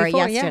were before,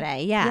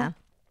 yesterday. Yeah.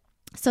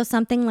 So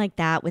something like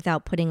that,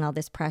 without putting all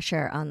this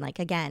pressure on, like,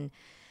 again,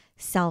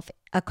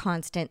 a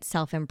constant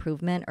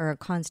self-improvement or a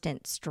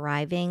constant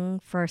striving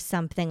for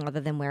something other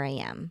than where I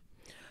am.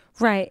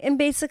 Right. And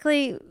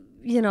basically,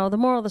 the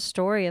moral of the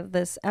story of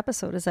this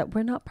episode is that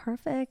we're not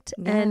perfect.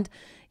 And,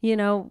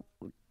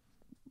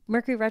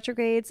 Mercury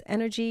retrogrades,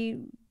 energy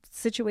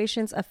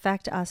situations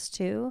affect us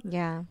too.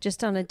 Yeah.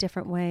 Just on a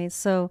different way.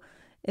 So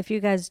if you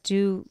guys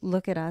do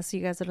look at us,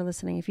 you guys that are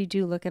listening, if you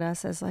do look at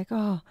us as like,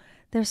 oh,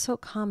 they're so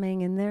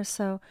calming and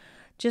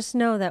just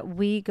know that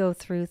we go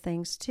through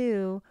things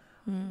too.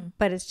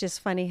 But it's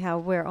just funny how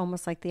we're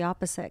almost like the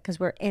opposite, because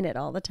we're in it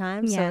all the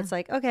time. So it's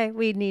like, okay,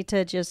 we need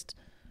to just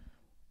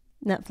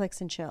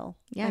Netflix and chill,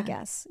 I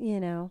guess,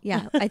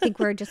 Yeah, I think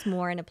we're just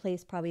more in a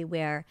place probably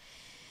where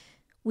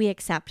we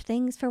accept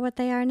things for what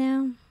they are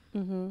now.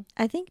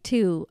 I think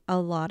too, a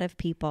lot of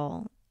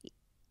people,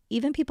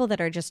 even people that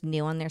are just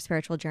new on their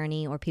spiritual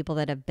journey, or people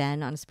that have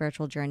been on a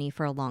spiritual journey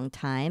for a long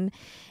time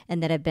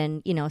and that have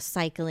been,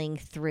 cycling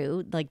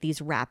through like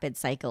these rapid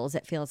cycles,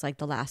 it feels like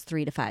the last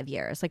 3 to 5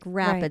 years, like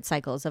rapid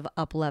cycles of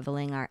up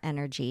leveling our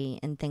energy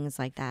and things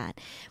like that.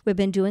 We've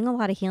been doing a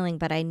lot of healing,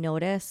 but I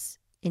notice,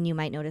 and you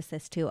might notice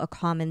this too, a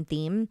common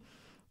theme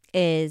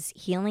is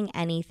healing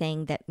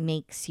anything that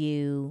makes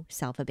you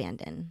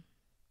self-abandon.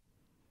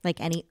 Like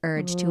any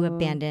urge to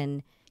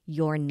abandon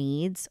your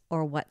needs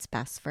or what's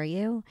best for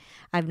you.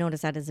 I've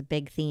noticed that as a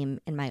big theme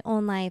in my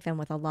own life and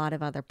with a lot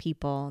of other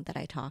people that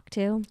I talk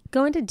to.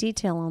 Go into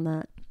detail on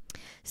that.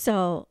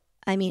 So,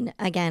 I mean,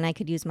 again, I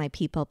could use my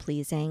people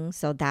pleasing.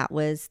 So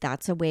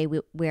that's a way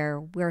where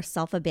we're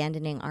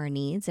self-abandoning our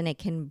needs, and it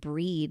can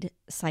breed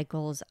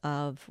cycles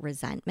of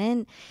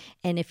resentment.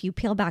 And if you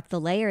peel back the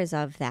layers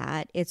of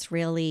that, it's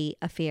really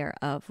a fear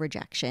of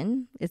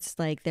rejection. It's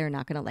like they're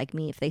not going to like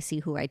me if they see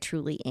who I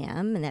truly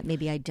am, and that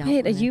maybe I don't.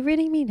 Wait, are you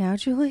reading me now,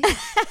 Julie?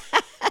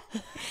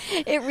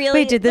 It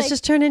really. Wait, did this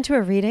just turn into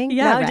a reading?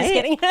 Yeah, no, I'm right? just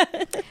kidding.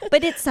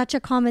 But it's such a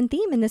common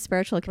theme in the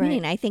spiritual community.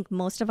 And I think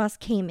most of us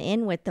came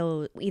in with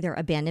those either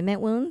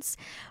abandonment wounds,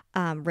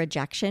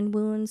 rejection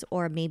wounds,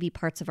 or maybe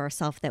parts of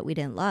ourself that we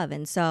didn't love.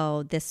 And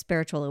so this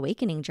spiritual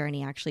awakening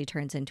journey actually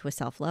turns into a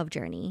self-love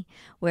journey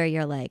where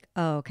you're like,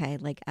 oh, okay,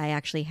 like I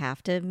actually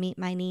have to meet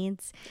my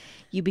needs.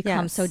 You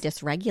become so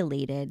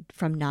dysregulated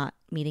from not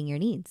meeting your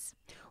needs.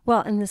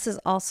 Well, and this is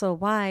also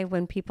why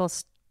when people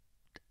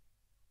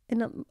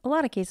in a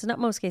lot of cases, not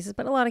most cases,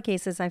 but a lot of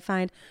cases, I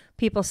find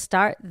people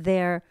start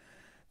their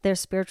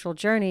spiritual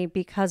journey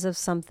because of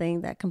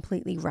something that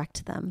completely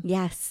wrecked them.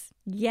 Yes.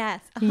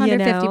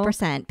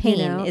 150%.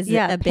 Pain is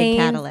a big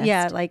catalyst.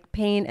 Yeah, like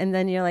pain. And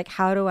then you're like,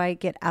 how do I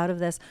get out of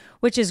this?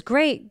 Which is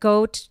great.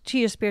 Go to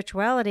your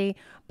spirituality,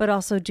 but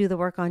also do the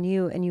work on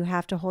you. And you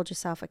have to hold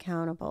yourself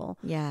accountable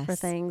for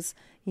things.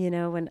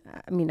 When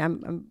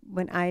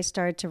I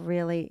started to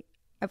really,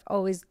 I've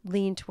always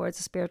leaned towards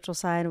the spiritual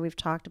side, and we've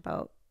talked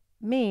about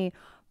me,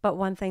 but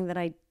one thing that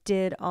I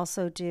did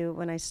also do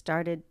when I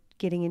started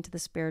getting into the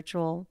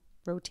spiritual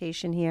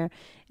rotation here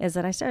is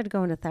that I started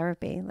going to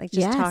therapy, like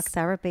just talk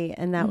therapy,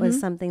 and that was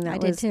something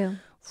that was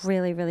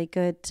really, really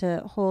good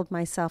to hold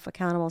myself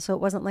accountable. So it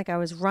wasn't like I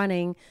was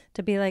running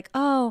to be like,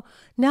 oh,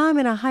 now I'm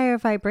in a higher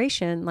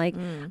vibration. Like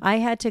I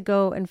had to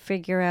go and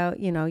figure out,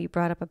 you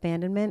brought up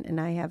abandonment,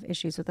 and I have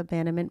issues with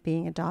abandonment,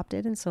 being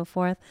adopted and so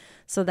forth.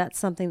 So that's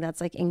something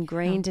that's like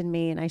ingrained in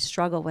me, and I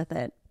struggle with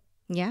it.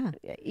 Yeah.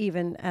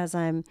 Even as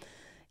I'm,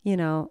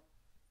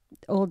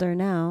 older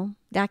now.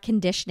 That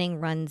conditioning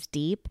runs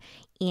deep.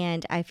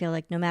 And I feel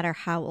like no matter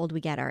how old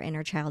we get, our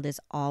inner child is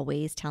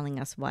always telling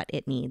us what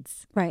it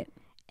needs. Right.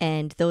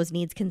 And those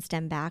needs can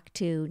stem back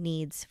to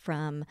needs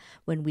from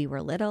when we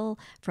were little,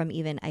 from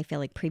even, I feel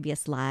like,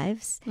 previous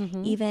lives,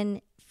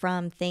 even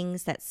from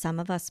things that some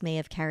of us may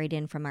have carried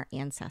in from our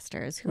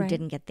ancestors who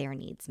didn't get their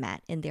needs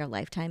met in their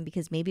lifetime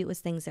because maybe it was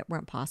things that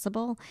weren't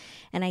possible.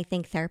 And I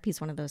think therapy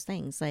is one of those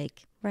things.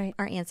 Like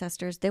our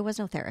ancestors, there was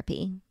no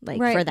therapy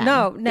for them.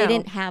 No. They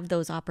didn't have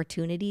those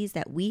opportunities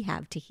that we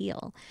have to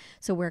heal.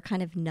 So we're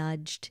kind of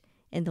nudged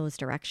in those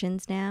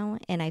directions now.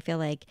 And I feel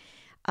like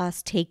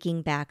us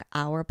taking back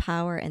our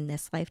power in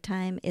this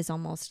lifetime is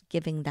almost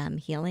giving them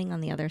healing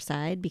on the other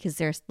side, because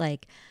there's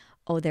like,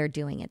 oh, they're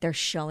doing it. They're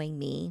showing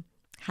me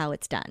how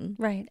it's done.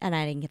 Right. And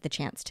I didn't get the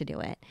chance to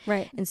do it.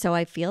 Right. And so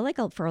I feel like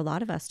for a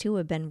lot of us too,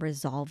 have been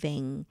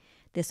resolving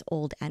this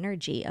old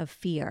energy of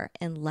fear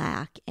and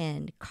lack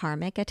and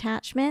karmic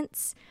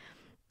attachments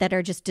that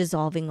are just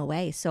dissolving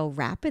away so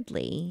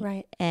rapidly.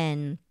 Right.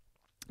 And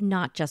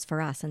not just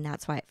for us. And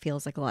that's why it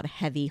feels like a lot of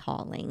heavy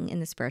hauling in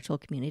the spiritual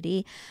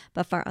community,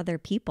 but for other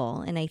people.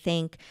 And I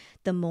think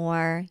the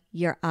more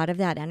you're out of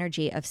that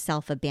energy of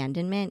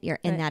self-abandonment, you're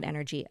in that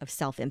energy of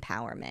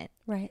self-empowerment.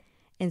 Right.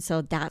 And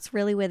so that's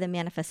really where the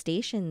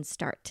manifestations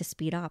start to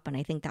speed up. And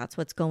I think that's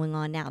what's going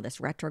on now. This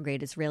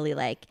retrograde is really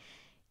like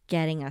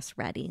getting us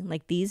ready.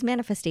 Like these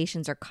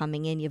manifestations are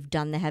coming in. You've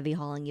done the heavy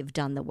hauling, you've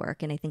done the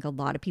work. And I think a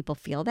lot of people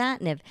feel that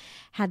and have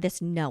had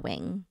this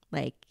knowing,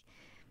 like,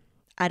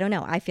 I don't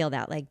know. I feel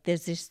that like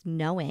there's this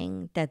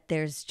knowing that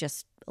there's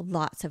just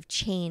lots of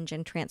change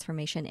and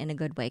transformation in a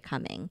good way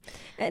coming.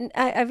 And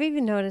I've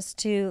even noticed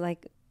too,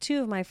 like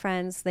 2 of my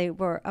friends, they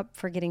were up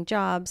for getting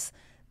jobs.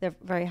 They're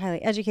very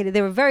highly educated.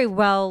 They were very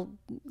well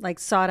like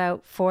sought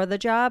out for the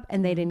job,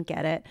 and they didn't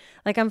get it.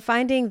 Like I'm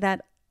finding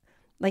that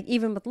like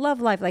even with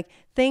love life, like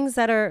things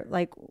that are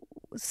like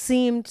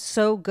seemed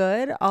so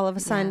good all of a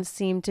sudden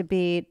seem to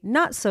be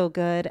not so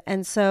good.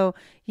 And so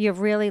you're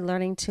really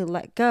learning to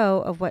let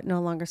go of what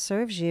no longer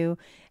serves you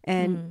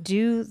and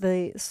do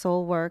the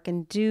soul work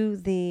and do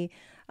the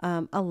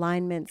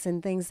alignments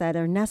and things that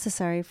are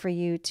necessary for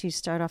you to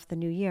start off the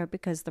new year,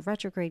 because the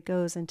retrograde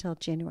goes until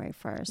January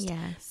 1st.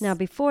 Yes. Now,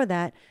 before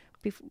that,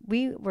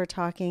 we were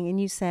talking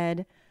and you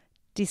said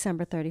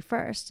December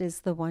 31st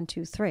is the 1,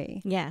 2,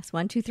 3. Yes.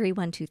 1, 2, 3,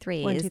 1, 2,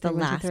 3 is the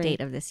last date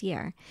of this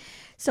year.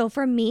 So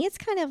for me, it's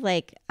kind of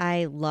like,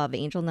 I love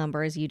angel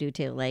numbers. You do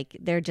too. Like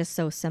they're just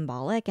so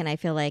symbolic. And I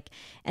feel like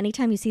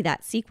anytime you see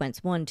that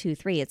sequence, 1, 2,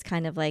 3, it's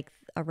kind of like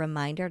a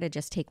reminder to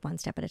just take one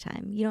step at a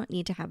time. You don't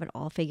need to have it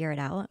all figured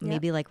out.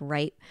 Maybe like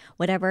write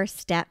whatever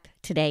step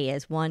today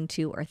is, 1,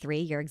 2, or 3.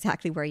 You're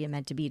exactly where you're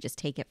meant to be. Just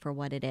take it for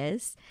what it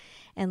is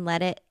and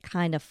let it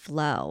kind of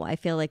flow. I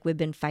feel like we've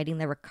been fighting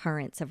the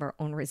recurrence of our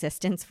own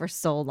resistance for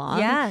so long.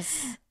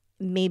 Yes.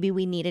 Maybe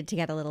we needed to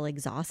get a little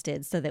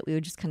exhausted so that we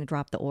would just kind of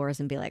drop the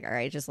oars and be like, all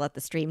right, just let the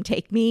stream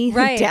take me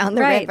down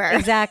the river.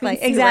 Exactly.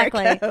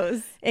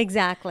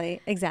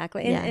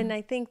 Exactly. Yeah. And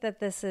I think that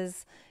this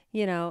is,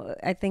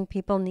 I think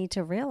people need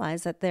to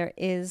realize that there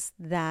is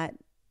that,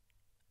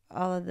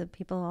 all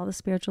the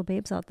spiritual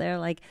babes out there,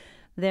 like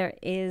there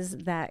is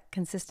that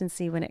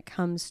consistency when it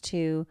comes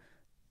to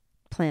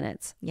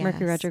planets,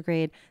 Mercury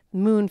retrograde,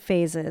 moon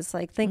phases.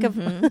 Like think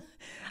of,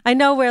 I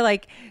know we're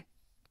like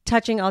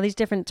touching all these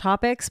different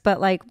topics, but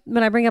like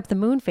when I bring up the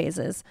moon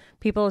phases,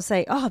 people will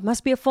say, oh, it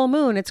must be a full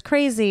moon. It's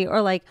crazy.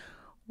 Or like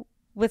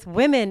with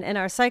women and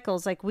our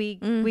cycles, like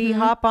we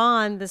hop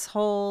on this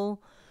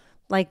whole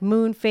like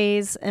moon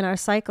phase in our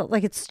cycle.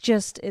 Like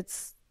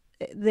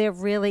there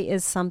really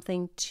is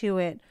something to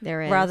it.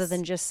 There is. Rather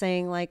than just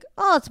saying like,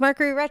 oh, it's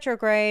Mercury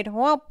retrograde.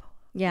 Whoop.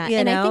 Yeah.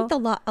 And I think a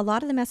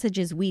lot of the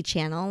messages we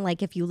channel,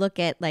 like if you look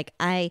at like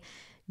I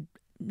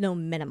know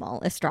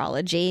minimal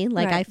astrology,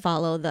 like I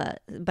follow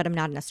but I'm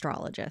not an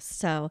astrologist.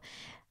 So,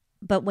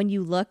 but when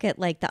you look at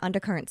like the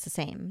undercurrent's the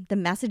same. The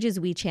messages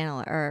we channel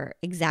are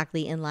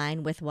exactly in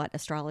line with what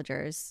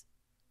astrologists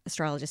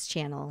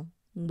channel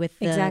with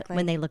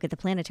when they look at the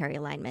planetary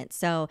alignment.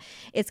 So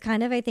it's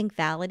kind of, I think,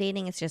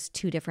 validating. It's just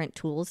two different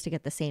tools to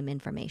get the same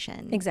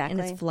information. Exactly.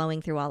 And it's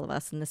flowing through all of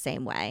us in the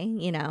same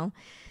way,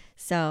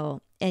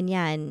 So,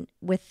 and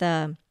with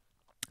the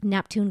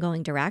Neptune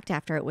going direct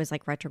after it was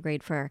like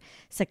retrograde for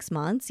 6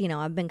 months,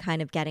 I've been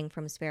kind of getting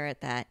from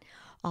spirit that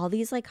all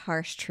these like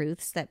harsh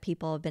truths that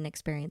people have been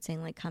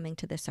experiencing, like coming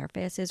to the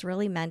surface, is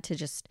really meant to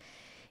just,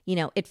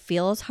 it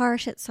feels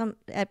harsh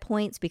at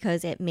points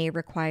because it may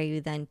require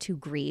you then to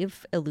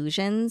grieve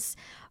illusions,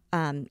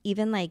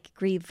 even like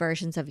grieve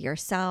versions of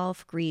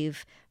yourself,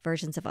 grieve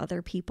versions of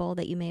other people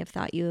that you may have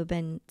thought you have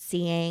been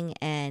seeing,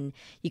 and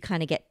you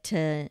kind of get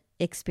to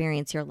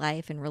experience your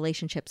life and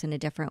relationships in a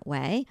different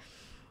way.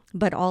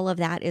 But all of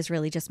that is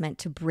really just meant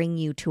to bring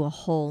you to a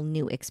whole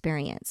new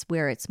experience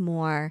where it's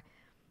more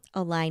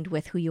aligned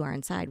with who you are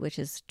inside, which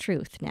is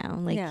truth now.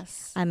 Like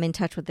yes. I'm in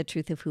touch with the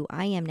truth of who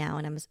I am now,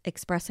 and I'm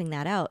expressing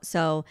that out.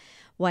 So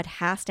what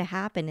has to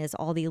happen is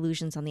all the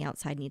illusions on the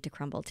outside need to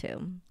crumble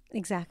too.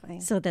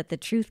 Exactly. So that the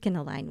truth can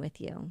align with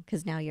you,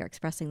 because now you're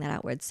expressing that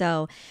outward.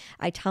 So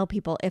I tell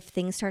people, if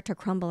things start to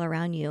crumble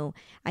around you,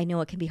 I know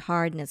it can be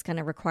hard and it's going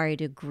to require you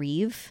to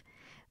grieve,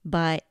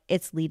 but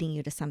it's leading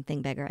you to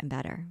something bigger and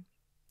better.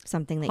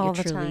 Something that you're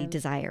truly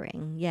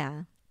desiring.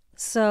 Yeah.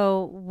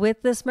 So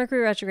with this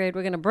Mercury retrograde,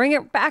 we're going to bring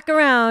it back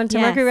around to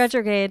Mercury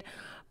retrograde.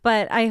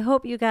 But I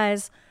hope you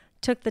guys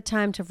took the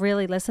time to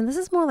really listen. This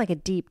is more like a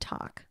deep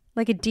talk,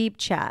 like a deep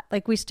chat.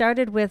 Like we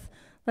started with,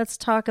 let's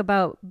talk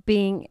about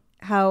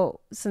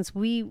since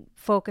we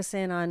focus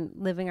in on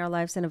living our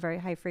lives in a very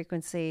high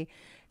frequency,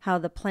 how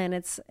the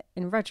planets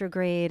in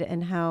retrograde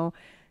and how,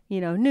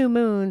 new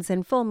moons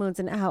and full moons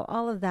and how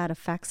all of that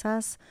affects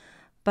us.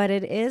 But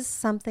it is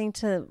something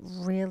to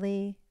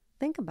really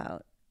think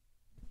about.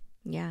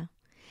 Yeah.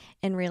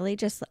 And really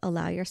just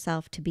allow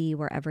yourself to be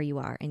wherever you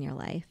are in your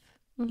life.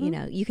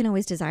 You can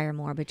always desire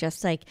more, but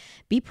just like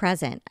be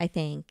present, I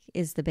think,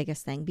 is the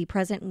biggest thing. Be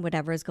present in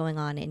whatever is going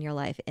on in your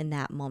life in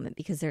that moment,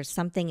 because there's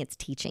something it's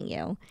teaching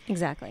you.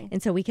 Exactly.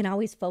 And so we can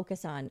always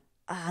focus on,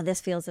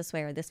 this feels this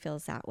way or this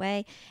feels that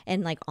way,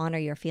 and like honor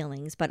your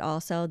feelings. But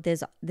also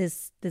there's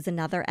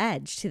another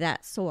edge to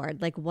that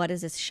sword. Like, what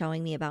is this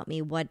showing me about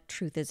me? What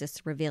truth is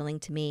this revealing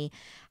to me?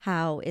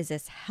 How is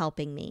this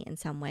helping me in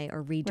some way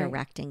or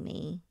redirecting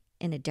me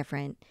in a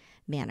different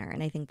manner?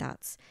 And I think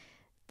that's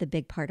the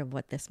big part of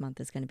what this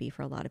month is going to be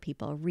for a lot of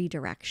people.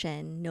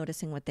 Redirection,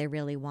 noticing what they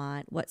really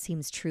want, what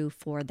seems true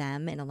for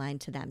them and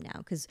aligned to them now.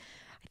 Because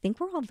I think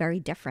we're all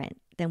very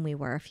different than we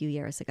were a few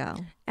years ago.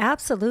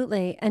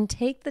 Absolutely. And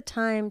take the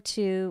time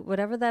to,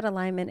 whatever that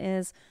alignment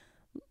is,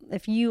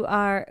 if you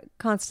are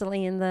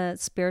constantly in the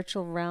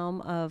spiritual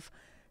realm of,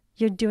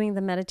 you're doing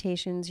the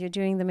meditations, you're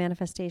doing the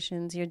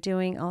manifestations, you're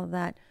doing all of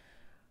that,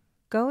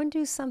 go and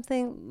do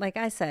something. Like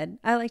I said,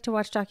 I like to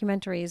watch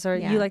documentaries, or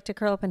you like to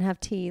curl up and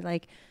have tea.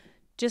 Like,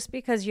 just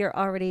because you're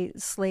already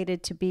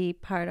slated to be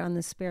part on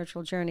the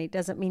spiritual journey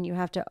doesn't mean you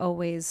have to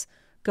always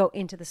go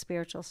into the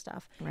spiritual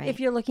stuff. Right. If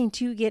you're looking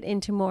to get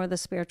into more of the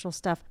spiritual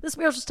stuff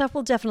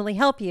will definitely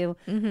help you.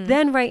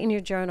 Then write in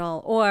your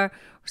journal or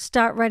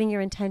start writing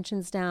your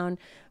intentions down.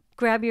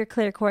 Grab your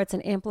clear quartz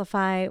and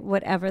amplify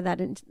whatever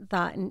that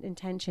thought and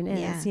intention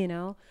is,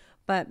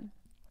 But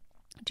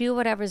do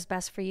whatever's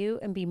best for you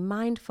and be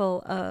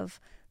mindful of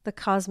the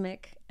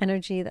cosmic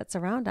energy that's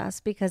around us,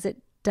 because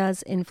it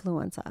does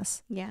influence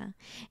us. Yeah.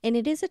 And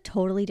it is a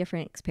totally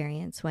different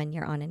experience when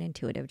you're on an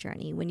intuitive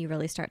journey, when you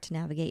really start to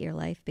navigate your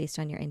life based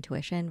on your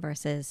intuition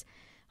versus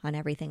on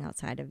everything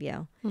outside of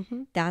you.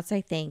 That's, I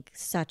think,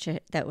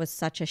 that was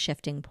such a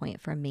shifting point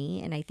for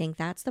me. And I think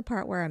that's the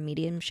part where a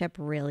mediumship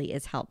really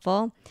is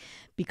helpful,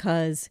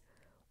 because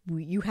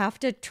you have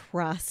to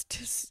trust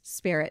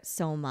spirit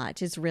so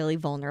much. It's really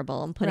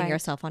vulnerable and putting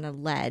yourself on a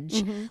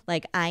ledge.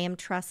 Like, I am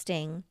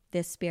trusting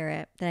this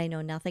spirit that I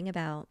know nothing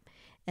about,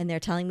 and they're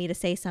telling me to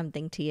say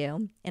something to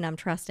you, and I'm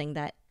trusting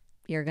that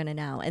you're going to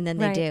know. And then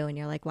they do, and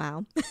you're like,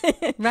 wow.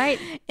 Right.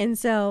 And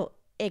so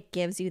it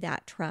gives you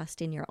that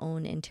trust in your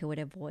own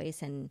intuitive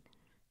voice and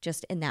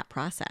just in that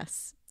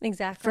process.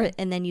 Exactly.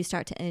 And then you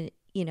start to,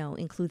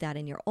 include that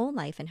in your own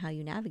life and how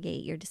you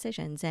navigate your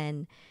decisions.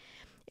 And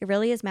it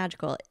really is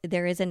magical.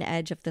 There is an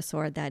edge of the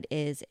sword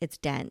it's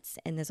dense,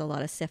 and there's a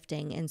lot of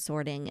sifting and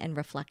sorting and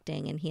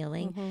reflecting and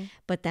healing.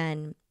 But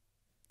then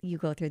you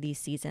go through these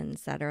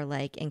seasons that are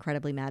like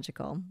incredibly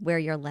magical, where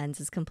your lens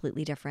is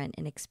completely different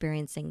and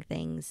experiencing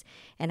things.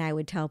 And I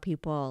would tell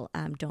people,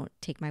 don't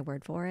take my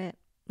word for it.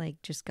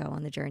 Like, just go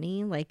on the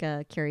journey like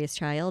a curious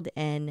child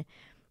and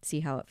see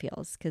how it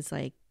feels. Because,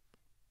 like,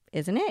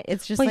 isn't it?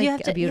 It's just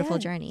like a beautiful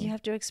journey. You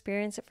have to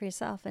experience it for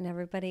yourself, and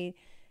everybody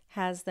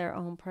has their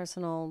own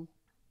personal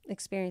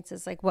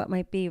experiences. Like, what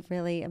might be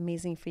really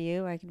amazing for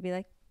you, I could be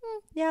like,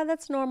 yeah,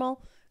 that's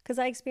normal, because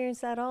I experience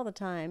that all the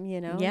time.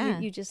 Yeah.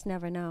 You just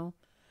never know.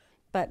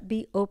 But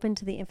be open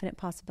to the infinite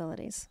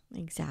possibilities.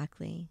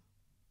 Exactly.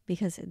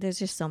 Because there's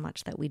just so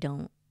much that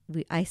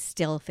I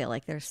still feel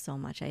like there's so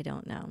much I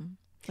don't know.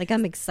 Like,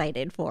 I'm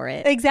excited for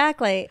it.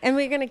 Exactly. And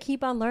we're going to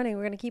keep on learning.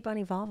 We're going to keep on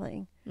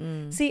evolving.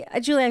 See,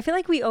 Julie, I feel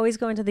like we always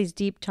go into these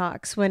deep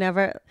talks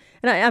whenever,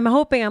 and I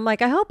hope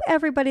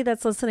everybody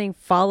that's listening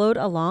followed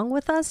along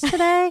with us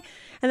today.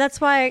 And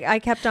that's why I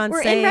kept on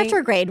We're saying. in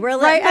retrograde. We're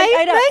like,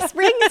 my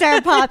springs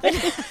are popping.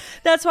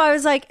 That's why I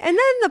was like, and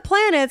then the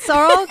planets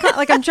are all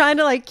like, I'm trying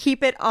to like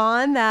keep it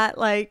on that,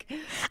 like.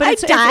 But I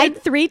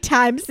died 3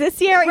 times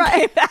this year. And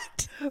came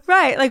back.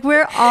 Right. Like,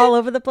 we're all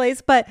over the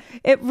place, but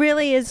it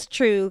really is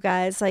true,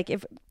 guys. Like,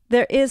 if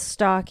there is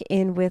stock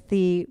in with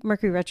the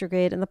Mercury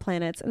retrograde and the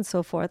planets and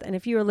so forth, and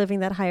if you are living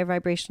that higher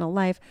vibrational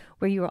life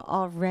where you are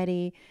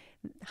already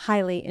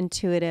highly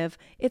intuitive,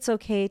 it's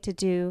okay to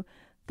do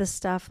the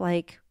stuff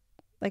like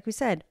we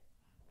said,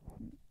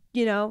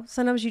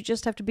 sometimes you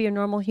just have to be a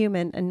normal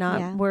human and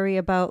not worry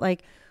about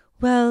like,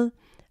 well,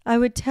 I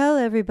would tell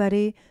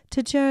everybody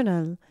to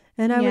journal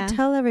and I would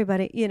tell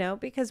everybody,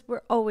 because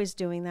we're always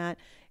doing that.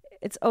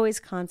 It's always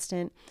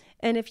constant.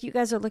 And if you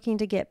guys are looking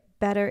to get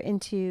better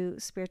into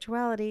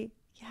spirituality,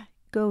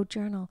 go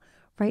journal.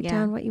 Write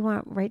down what you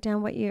want. Write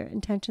down what your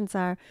intentions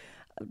are.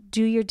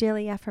 Do your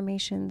daily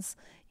affirmations.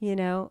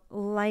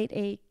 Light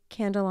a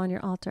candle on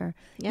your altar.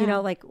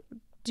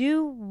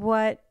 Do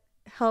what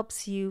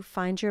helps you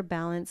find your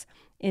balance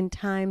in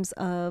times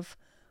of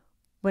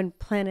when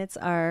planets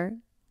are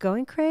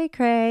going cray,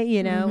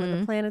 when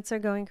the planets are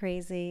going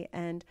crazy,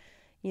 and,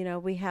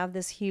 we have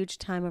this huge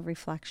time of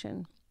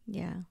reflection.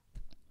 Yeah.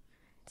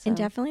 So. And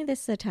definitely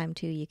this is a time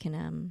too you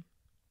can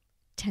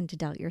tend to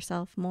doubt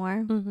yourself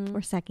more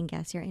or second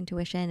guess your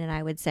intuition. And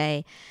I would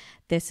say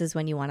this is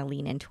when you want to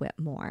lean into it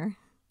more.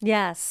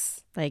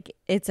 Yes. Like,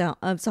 it's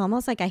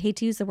almost like, I hate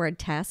to use the word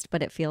test,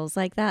 but it feels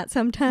like that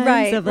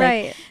sometimes.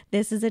 Right.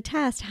 This is a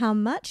test. How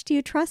much do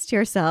you trust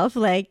yourself?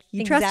 Like,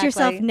 you trust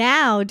yourself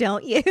now,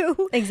 don't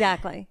you?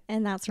 Exactly.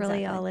 And that's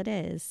really all it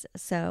is.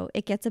 So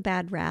it gets a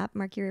bad rap,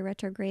 Mercury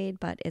retrograde,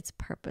 but it's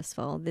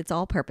purposeful. It's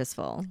all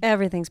purposeful.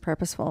 Everything's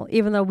purposeful,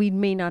 even though we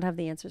may not have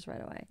the answers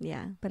right away.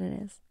 Yeah. But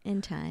it is.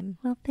 In time.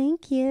 Well,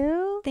 thank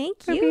you.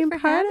 Thank you for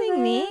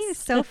having me.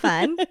 So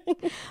fun.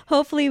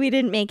 Hopefully we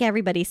didn't make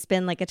everybody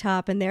spin like a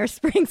top and their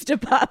springs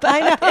to pop out. I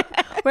know.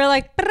 We're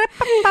like,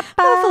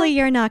 hopefully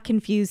you're not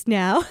confused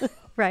now.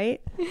 Right.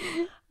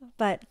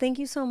 But thank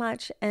you so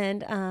much.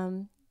 And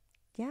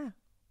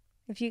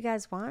if you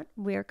guys want,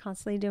 we're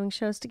constantly doing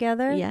shows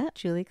together. Yeah.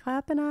 Julie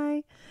Clapp and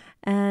I.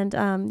 And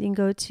you can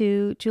go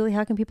to, Julie,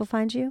 how can people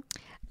find you?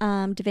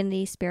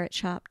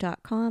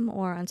 DivinitySpiritShop.com,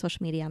 or on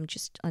social media, I'm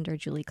just under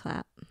Julie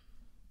Clapp.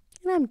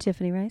 And I'm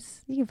Tiffany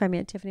Rice. You can find me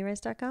at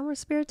tiffanyrice.com or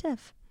Spirit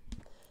Tiff.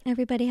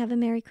 Everybody have a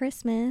Merry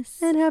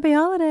Christmas. And Happy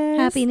Holidays.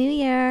 Happy New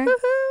Year.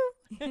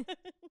 Woohoo.